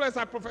of influence,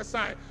 I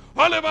prophesy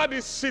all over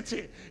this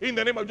city, in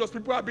the name of Jesus,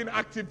 people have been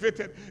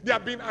activated. They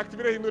have been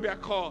activated into their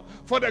call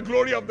for the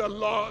glory of the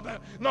Lord,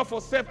 not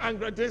for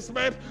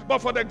self-aggrandizement, but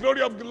for the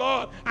glory of the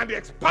Lord and the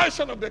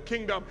expansion of the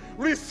kingdom.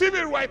 Receive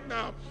it right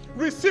now.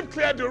 Receive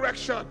clear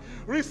direction.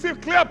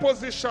 Receive clear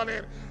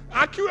positioning,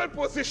 accurate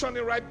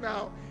positioning right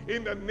now.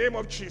 In the name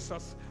of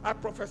Jesus, I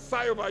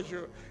prophesy over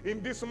you.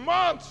 In this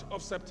month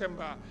of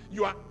September,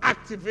 you are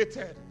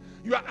activated.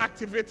 You are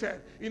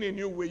activated in a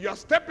new way. You are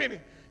stepping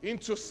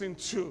into scene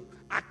 2,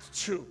 act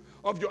 2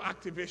 of your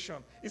activation.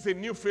 It's a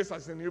new phase,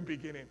 it's a new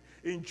beginning.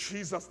 In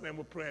Jesus' name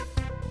we pray.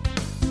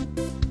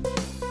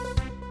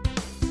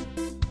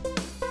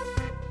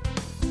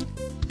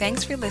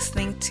 Thanks for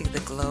listening to the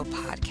Glow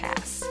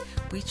Podcast.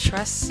 We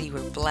trust you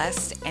were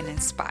blessed and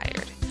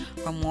inspired.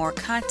 For more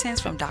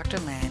contents from Dr.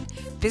 Land,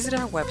 visit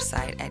our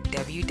website at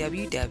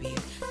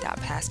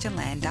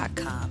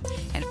www.pastorland.com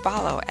and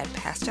follow at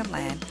Pastor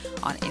Land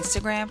on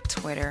Instagram,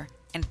 Twitter,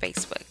 and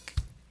Facebook.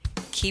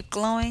 Keep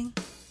glowing.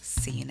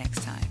 See you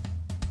next time.